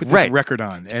 You're going to put this Right. record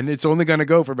on, and it's only going to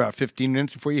go for about 15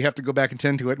 minutes before you have to go back and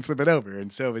tend to it and flip it over.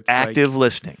 And so it's Active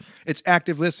listening. It's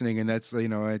active listening, and that's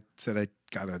I said I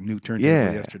got a new turntable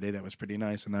Yeah. yesterday that was pretty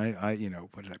nice, and I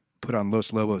what did I put on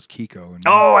Los Lobos Kiko. And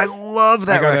Oh, I love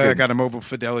that I record. got a mobile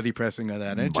fidelity pressing of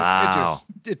that, and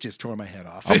it just tore my head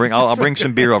off. I'll bring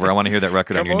some beer over. I want to hear that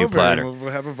record on Come your new over platter. and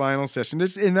we'll have a vinyl session.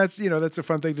 And that's that's a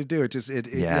fun thing to do.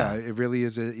 It really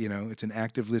is it's an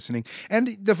active listening, and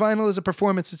the vinyl is a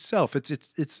performance itself.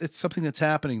 It's something that's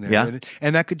happening there, Yeah.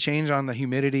 and that could change on the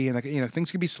humidity, and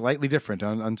things could be slightly different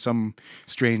on some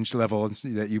strange level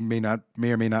that you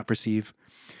may or may not perceive.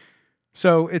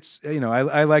 So it's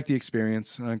I like the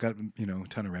experience, and I got a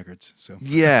ton of records. So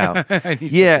Yeah, I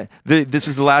need yeah. This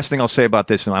is the last thing I'll say about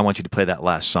this, and I want you to play that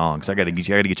last song because I got to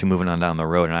get you moving on down the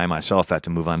road, and I myself have to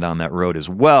move on down that road as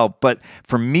well. But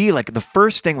for me, like the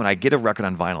first thing when I get a record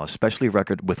on vinyl, especially a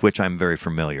record with which I'm very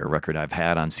familiar, a record I've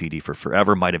had on CD for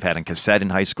forever, might have had on cassette in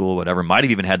high school, whatever, might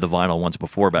have even had the vinyl once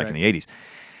before back in the 80s.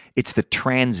 It's the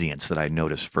transients that I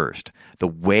notice first. The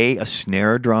way a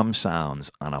snare drum sounds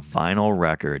on a vinyl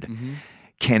record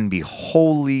can be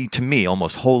to me,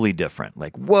 almost wholly different.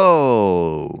 Like,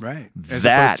 whoa. Right. As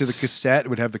opposed to the cassette, it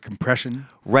would have the compression.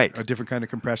 Right. A different kind of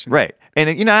compression. Right.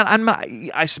 And,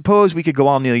 I suppose we could go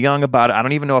all Neil Young about it. I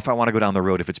don't even know if I want to go down the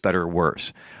road if it's better or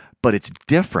worse. But it's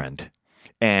different.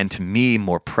 And to me,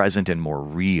 more present and more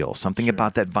real. Something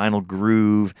about that vinyl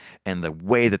groove and the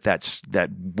way that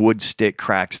wood stick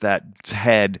cracks that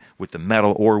head with the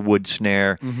metal or wood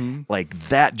snare, like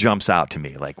that jumps out to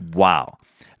me. Like, wow,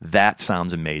 that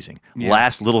sounds amazing. Yeah.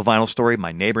 Last little vinyl story: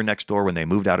 my neighbor next door, when they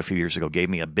moved out a few years ago, gave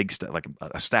me a big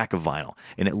a stack of vinyl,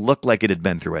 and it looked like it had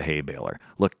been through a hay baler.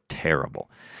 Looked terrible.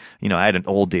 I had an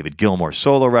old David Gilmour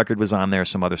solo record was on there,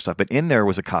 some other stuff, but in there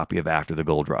was a copy of After the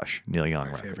Gold Rush, Neil Young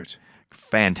record. Favorite.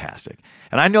 Fantastic.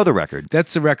 And I know the record.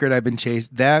 That's the record I've been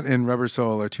chasing. That and Rubber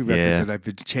Soul are two records that I've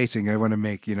been chasing. I want to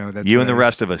make. That's you and the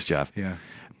rest of us, Jeff. Yeah.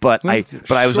 But I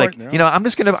was like, now. I'm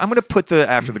gonna put the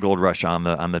After the Gold Rush on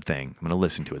the thing. I'm gonna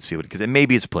listen to it, see what, because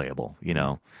maybe it's playable,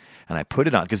 And I put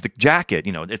it on because the jacket,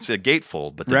 it's a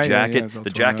gatefold, but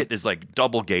the jacket is like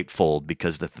double gatefold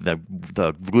because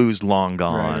the glue's long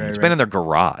gone. It's been in their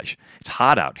garage. It's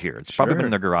hot out here. It's probably been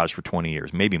in their garage for 20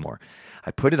 years, maybe more. I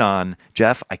put it on,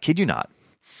 Jeff. I kid you not.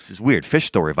 This is weird.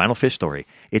 Vinyl Fish Story.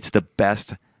 It's the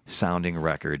best sounding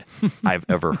record I've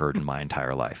ever heard in my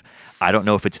entire life. I don't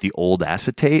know if it's the old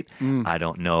acetate. I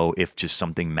don't know if just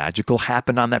something magical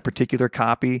happened on that particular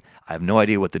copy. I have no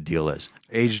idea what the deal is.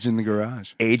 Aged in the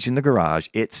garage.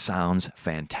 It sounds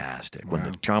fantastic. When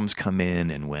the drums come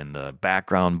in and when the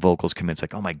background vocals come in, it's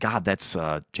like, oh my God, that's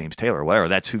James Taylor or whatever.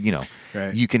 That's who,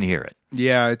 you can hear it.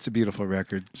 Yeah, it's a beautiful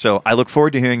record. So I look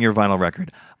forward to hearing your vinyl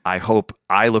record. I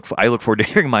look forward to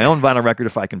hearing my own vinyl record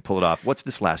if I can pull it off. What's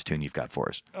this last tune you've got for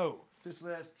us? Oh, this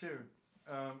last tune.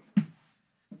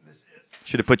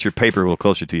 Should have put your paper a little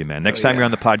closer to you, man. Next time you're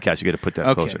on the podcast, you got to put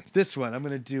that closer. This one I'm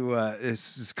going to do.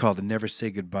 This is called "Never Say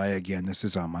Goodbye Again." This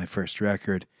is on my first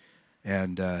record,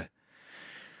 and God,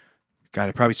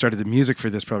 I probably started the music for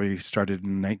this. Probably started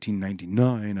in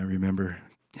 1999. I remember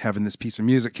having this piece of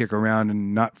music kick around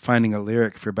and not finding a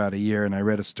lyric for about a year. And I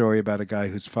read a story about a guy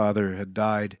whose father had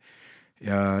died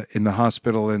in the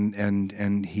hospital,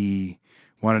 and he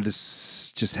wanted to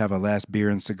just have a last beer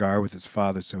and cigar with his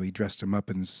father, so he dressed him up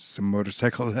in some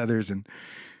motorcycle leathers and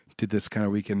did this kind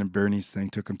of Weekend at Bernie's thing,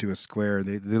 took him to a square.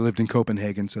 They lived in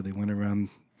Copenhagen, so they went around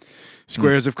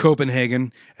squares of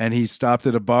Copenhagen, and he stopped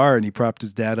at a bar, and he propped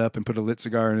his dad up and put a lit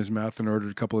cigar in his mouth and ordered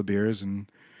a couple of beers and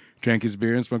drank his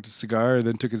beer and smoked a cigar, and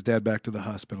then took his dad back to the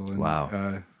hospital. And,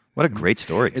 wow. What a great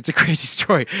story. It's a crazy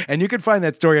story. And you can find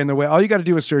that story on the way. All you got to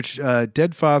do is search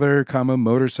dead father,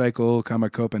 motorcycle,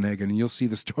 Copenhagen, and you'll see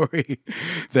the story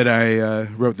that I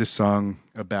wrote this song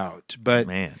about. But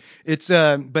man, it's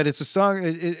a song.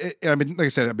 I've been, like I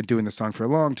said, I've been doing this song for a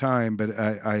long time. But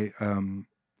I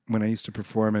when I used to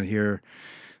perform it here,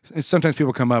 sometimes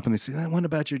people come up and they say, "What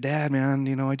about your dad, man?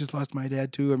 I just lost my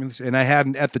dad too." I mean, and I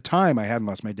hadn't at the time. I hadn't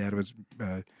lost my dad. It was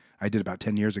I did about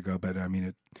 10 years ago, but I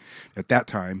mean, at that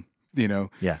time, yeah,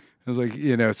 I was like,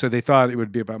 so they thought it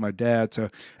would be about my dad. So,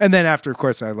 and then after, of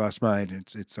course, I lost mine.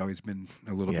 It's always been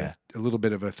a little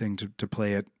bit of a thing to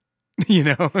play it,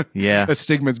 Yeah, a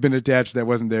stigma's been attached that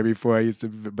wasn't there before. I used to,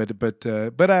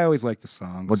 but I always like the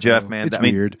song. Well, so Jeff, man, it's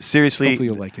weird. Seriously, Hopefully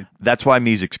you'll like it. That's why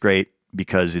music's great.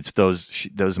 Because it's those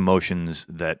emotions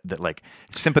that like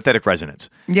sympathetic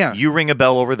resonance. Yeah, you ring a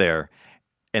bell over there,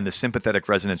 and the sympathetic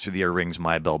resonance through the ear rings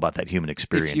my bell about that human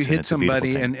experience. If you hit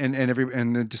somebody, and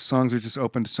the songs are just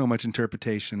open to so much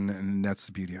interpretation, and that's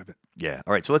the beauty of it. Yeah.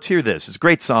 All right. So let's hear this. It's a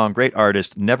great song, great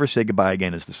artist. Never Say Goodbye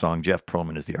Again is the song. Jeff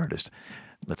Pearlman is the artist.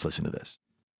 Let's listen to this.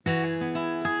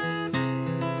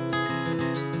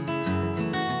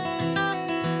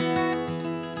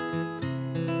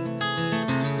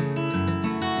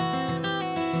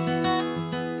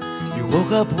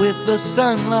 Woke up with the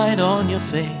sunlight on your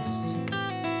face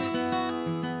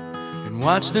and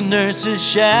watched the nurse's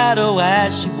shadow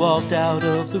as she walked out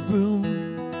of the room.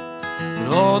 But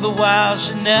all the while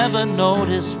she never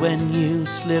noticed when you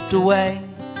slipped away.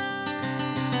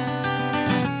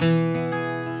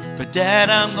 But Dad,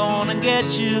 I'm gonna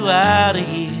get you out of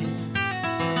here.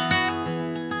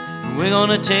 We're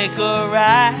gonna take a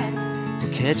ride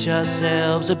and catch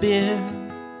ourselves a beer.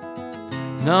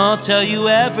 And I'll tell you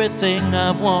everything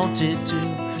I've wanted to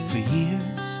for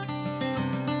years.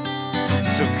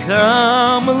 So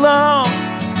come along,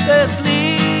 let's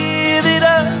leave it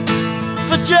up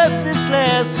for just this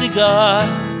last cigar.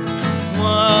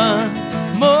 One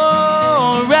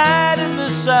more ride in the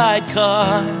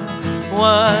sidecar.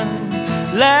 One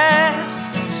last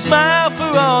smile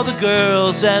for all the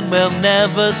girls, and we'll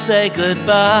never say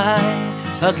goodbye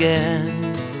again.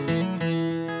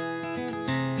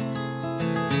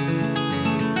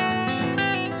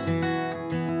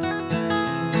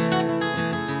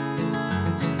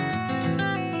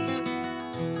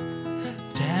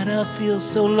 Dad, I feel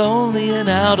so lonely and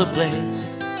out of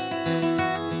place.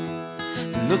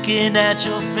 Looking at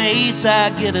your face, I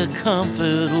get a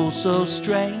comfort oh so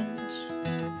strange.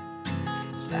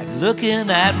 It's like looking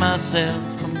at myself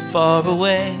from far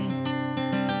away.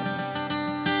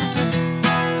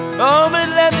 Oh, but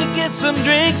let me get some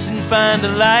drinks and find a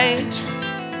light.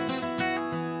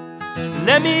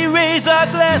 Let me raise our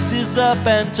glasses up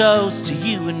and toast to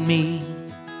you and me.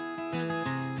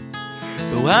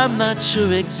 Though I'm not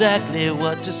sure exactly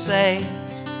what to say,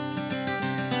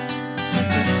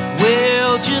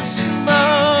 we'll just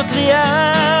smoke the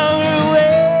hour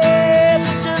away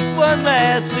for just one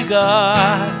last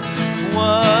cigar.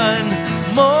 One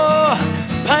more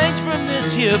pint from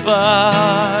this here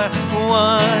bar.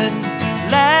 One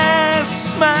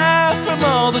last smile from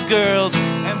all the girls,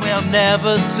 and we'll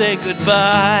never say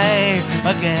goodbye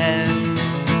again.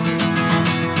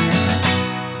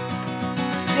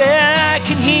 Yeah, I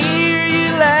can hear you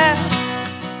laugh,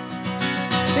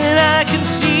 and I can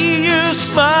see you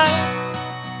smile,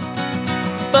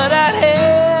 but I'd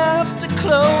have to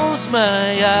close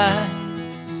my eyes.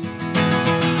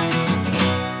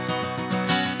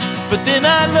 But then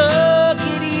I look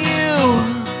at you,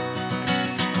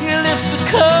 your lips are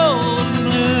cold and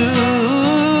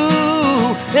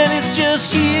blue, and it's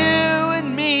just you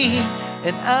and me,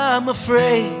 and I'm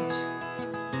afraid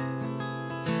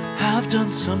I've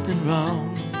done something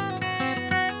wrong.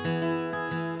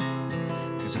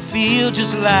 'Cause I feel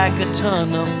just like a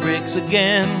ton of bricks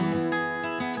again,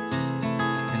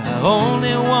 and I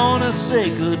only wanna say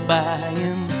goodbye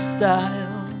in style.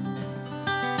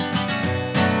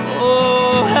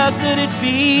 Oh, how good it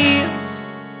feels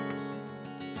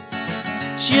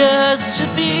just to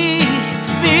be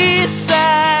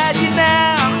beside you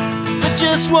now, for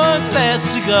just one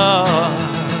last cigar.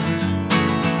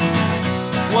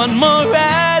 One more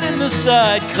ride in the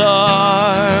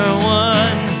sidecar.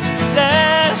 One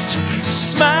last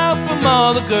smile from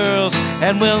all the girls,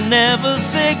 and we'll never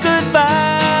say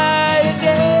goodbye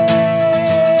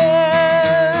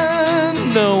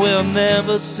again. No, we'll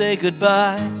never say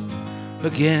goodbye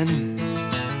again.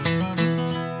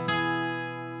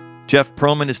 Jeff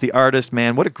Pearlman is the artist,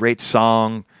 man. What a great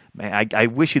song. Man, I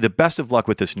wish you the best of luck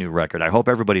with this new record. I hope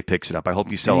everybody picks it up. I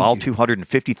hope you sell all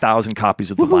 250,000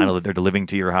 copies of the vinyl that they're delivering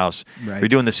to your house. Right. They're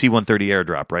doing the C-130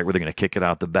 airdrop, right? Where they're going to kick it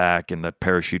out the back and the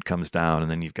parachute comes down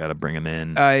and then you've got to bring them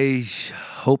in. I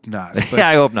hope not. But, Yeah,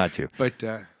 I hope not too. But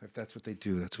if that's what they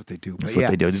do, that's what they do. But That's what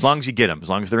they do. As long as you get them, as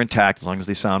long as they're intact, as long as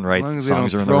they sound right, As long as as they long don't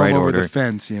as they're in throw the right them over order. the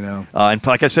fence, you know. And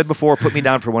like I said before, put me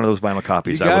down for one of those vinyl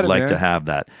copies. You I got would it, like man. to have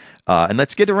that. And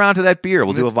let's get around to that beer.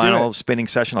 We'll do a Let's do vinyl it. spinning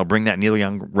session. I'll bring that Neil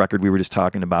Young record we were just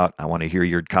talking about. I want to hear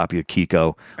your copy of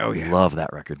Kiko. Oh, yeah. Love that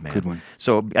record, man. Good one.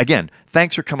 So, again,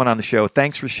 thanks for coming on the show.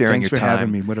 Thanks for sharing Thanks your for time.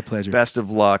 having me. What a pleasure. Best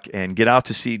of luck. And get out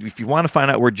to see, if you want to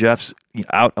find out where Jeff's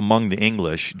out among the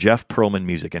English, Jeff Pearlman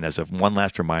Music. And as of one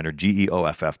last reminder,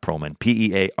 Geoff Pearlman,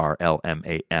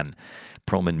 Pearlman.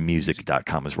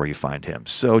 PearlmanMusic.com is where you find him.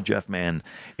 So, Jeff, man,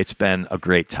 it's been a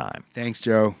great time. Thanks,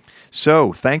 Joe.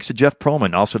 So, thanks to Jeff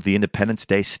Pearlman, also to the Independence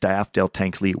Day staff, Del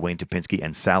Tanksley, Wayne Topinski,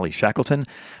 and Sally Shackleton.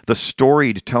 The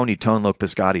storied Tone Loke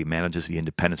Piscotti manages the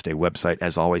Independence Day website.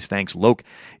 As always, thanks, Loke.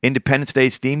 Independence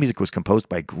Day's theme music was composed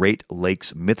by Great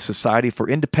Lakes Myth Society. For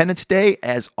Independence Day,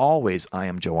 as always, I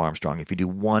am Joe Armstrong. If you do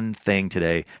one thing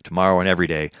today, tomorrow, and every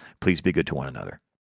day, please be good to one another.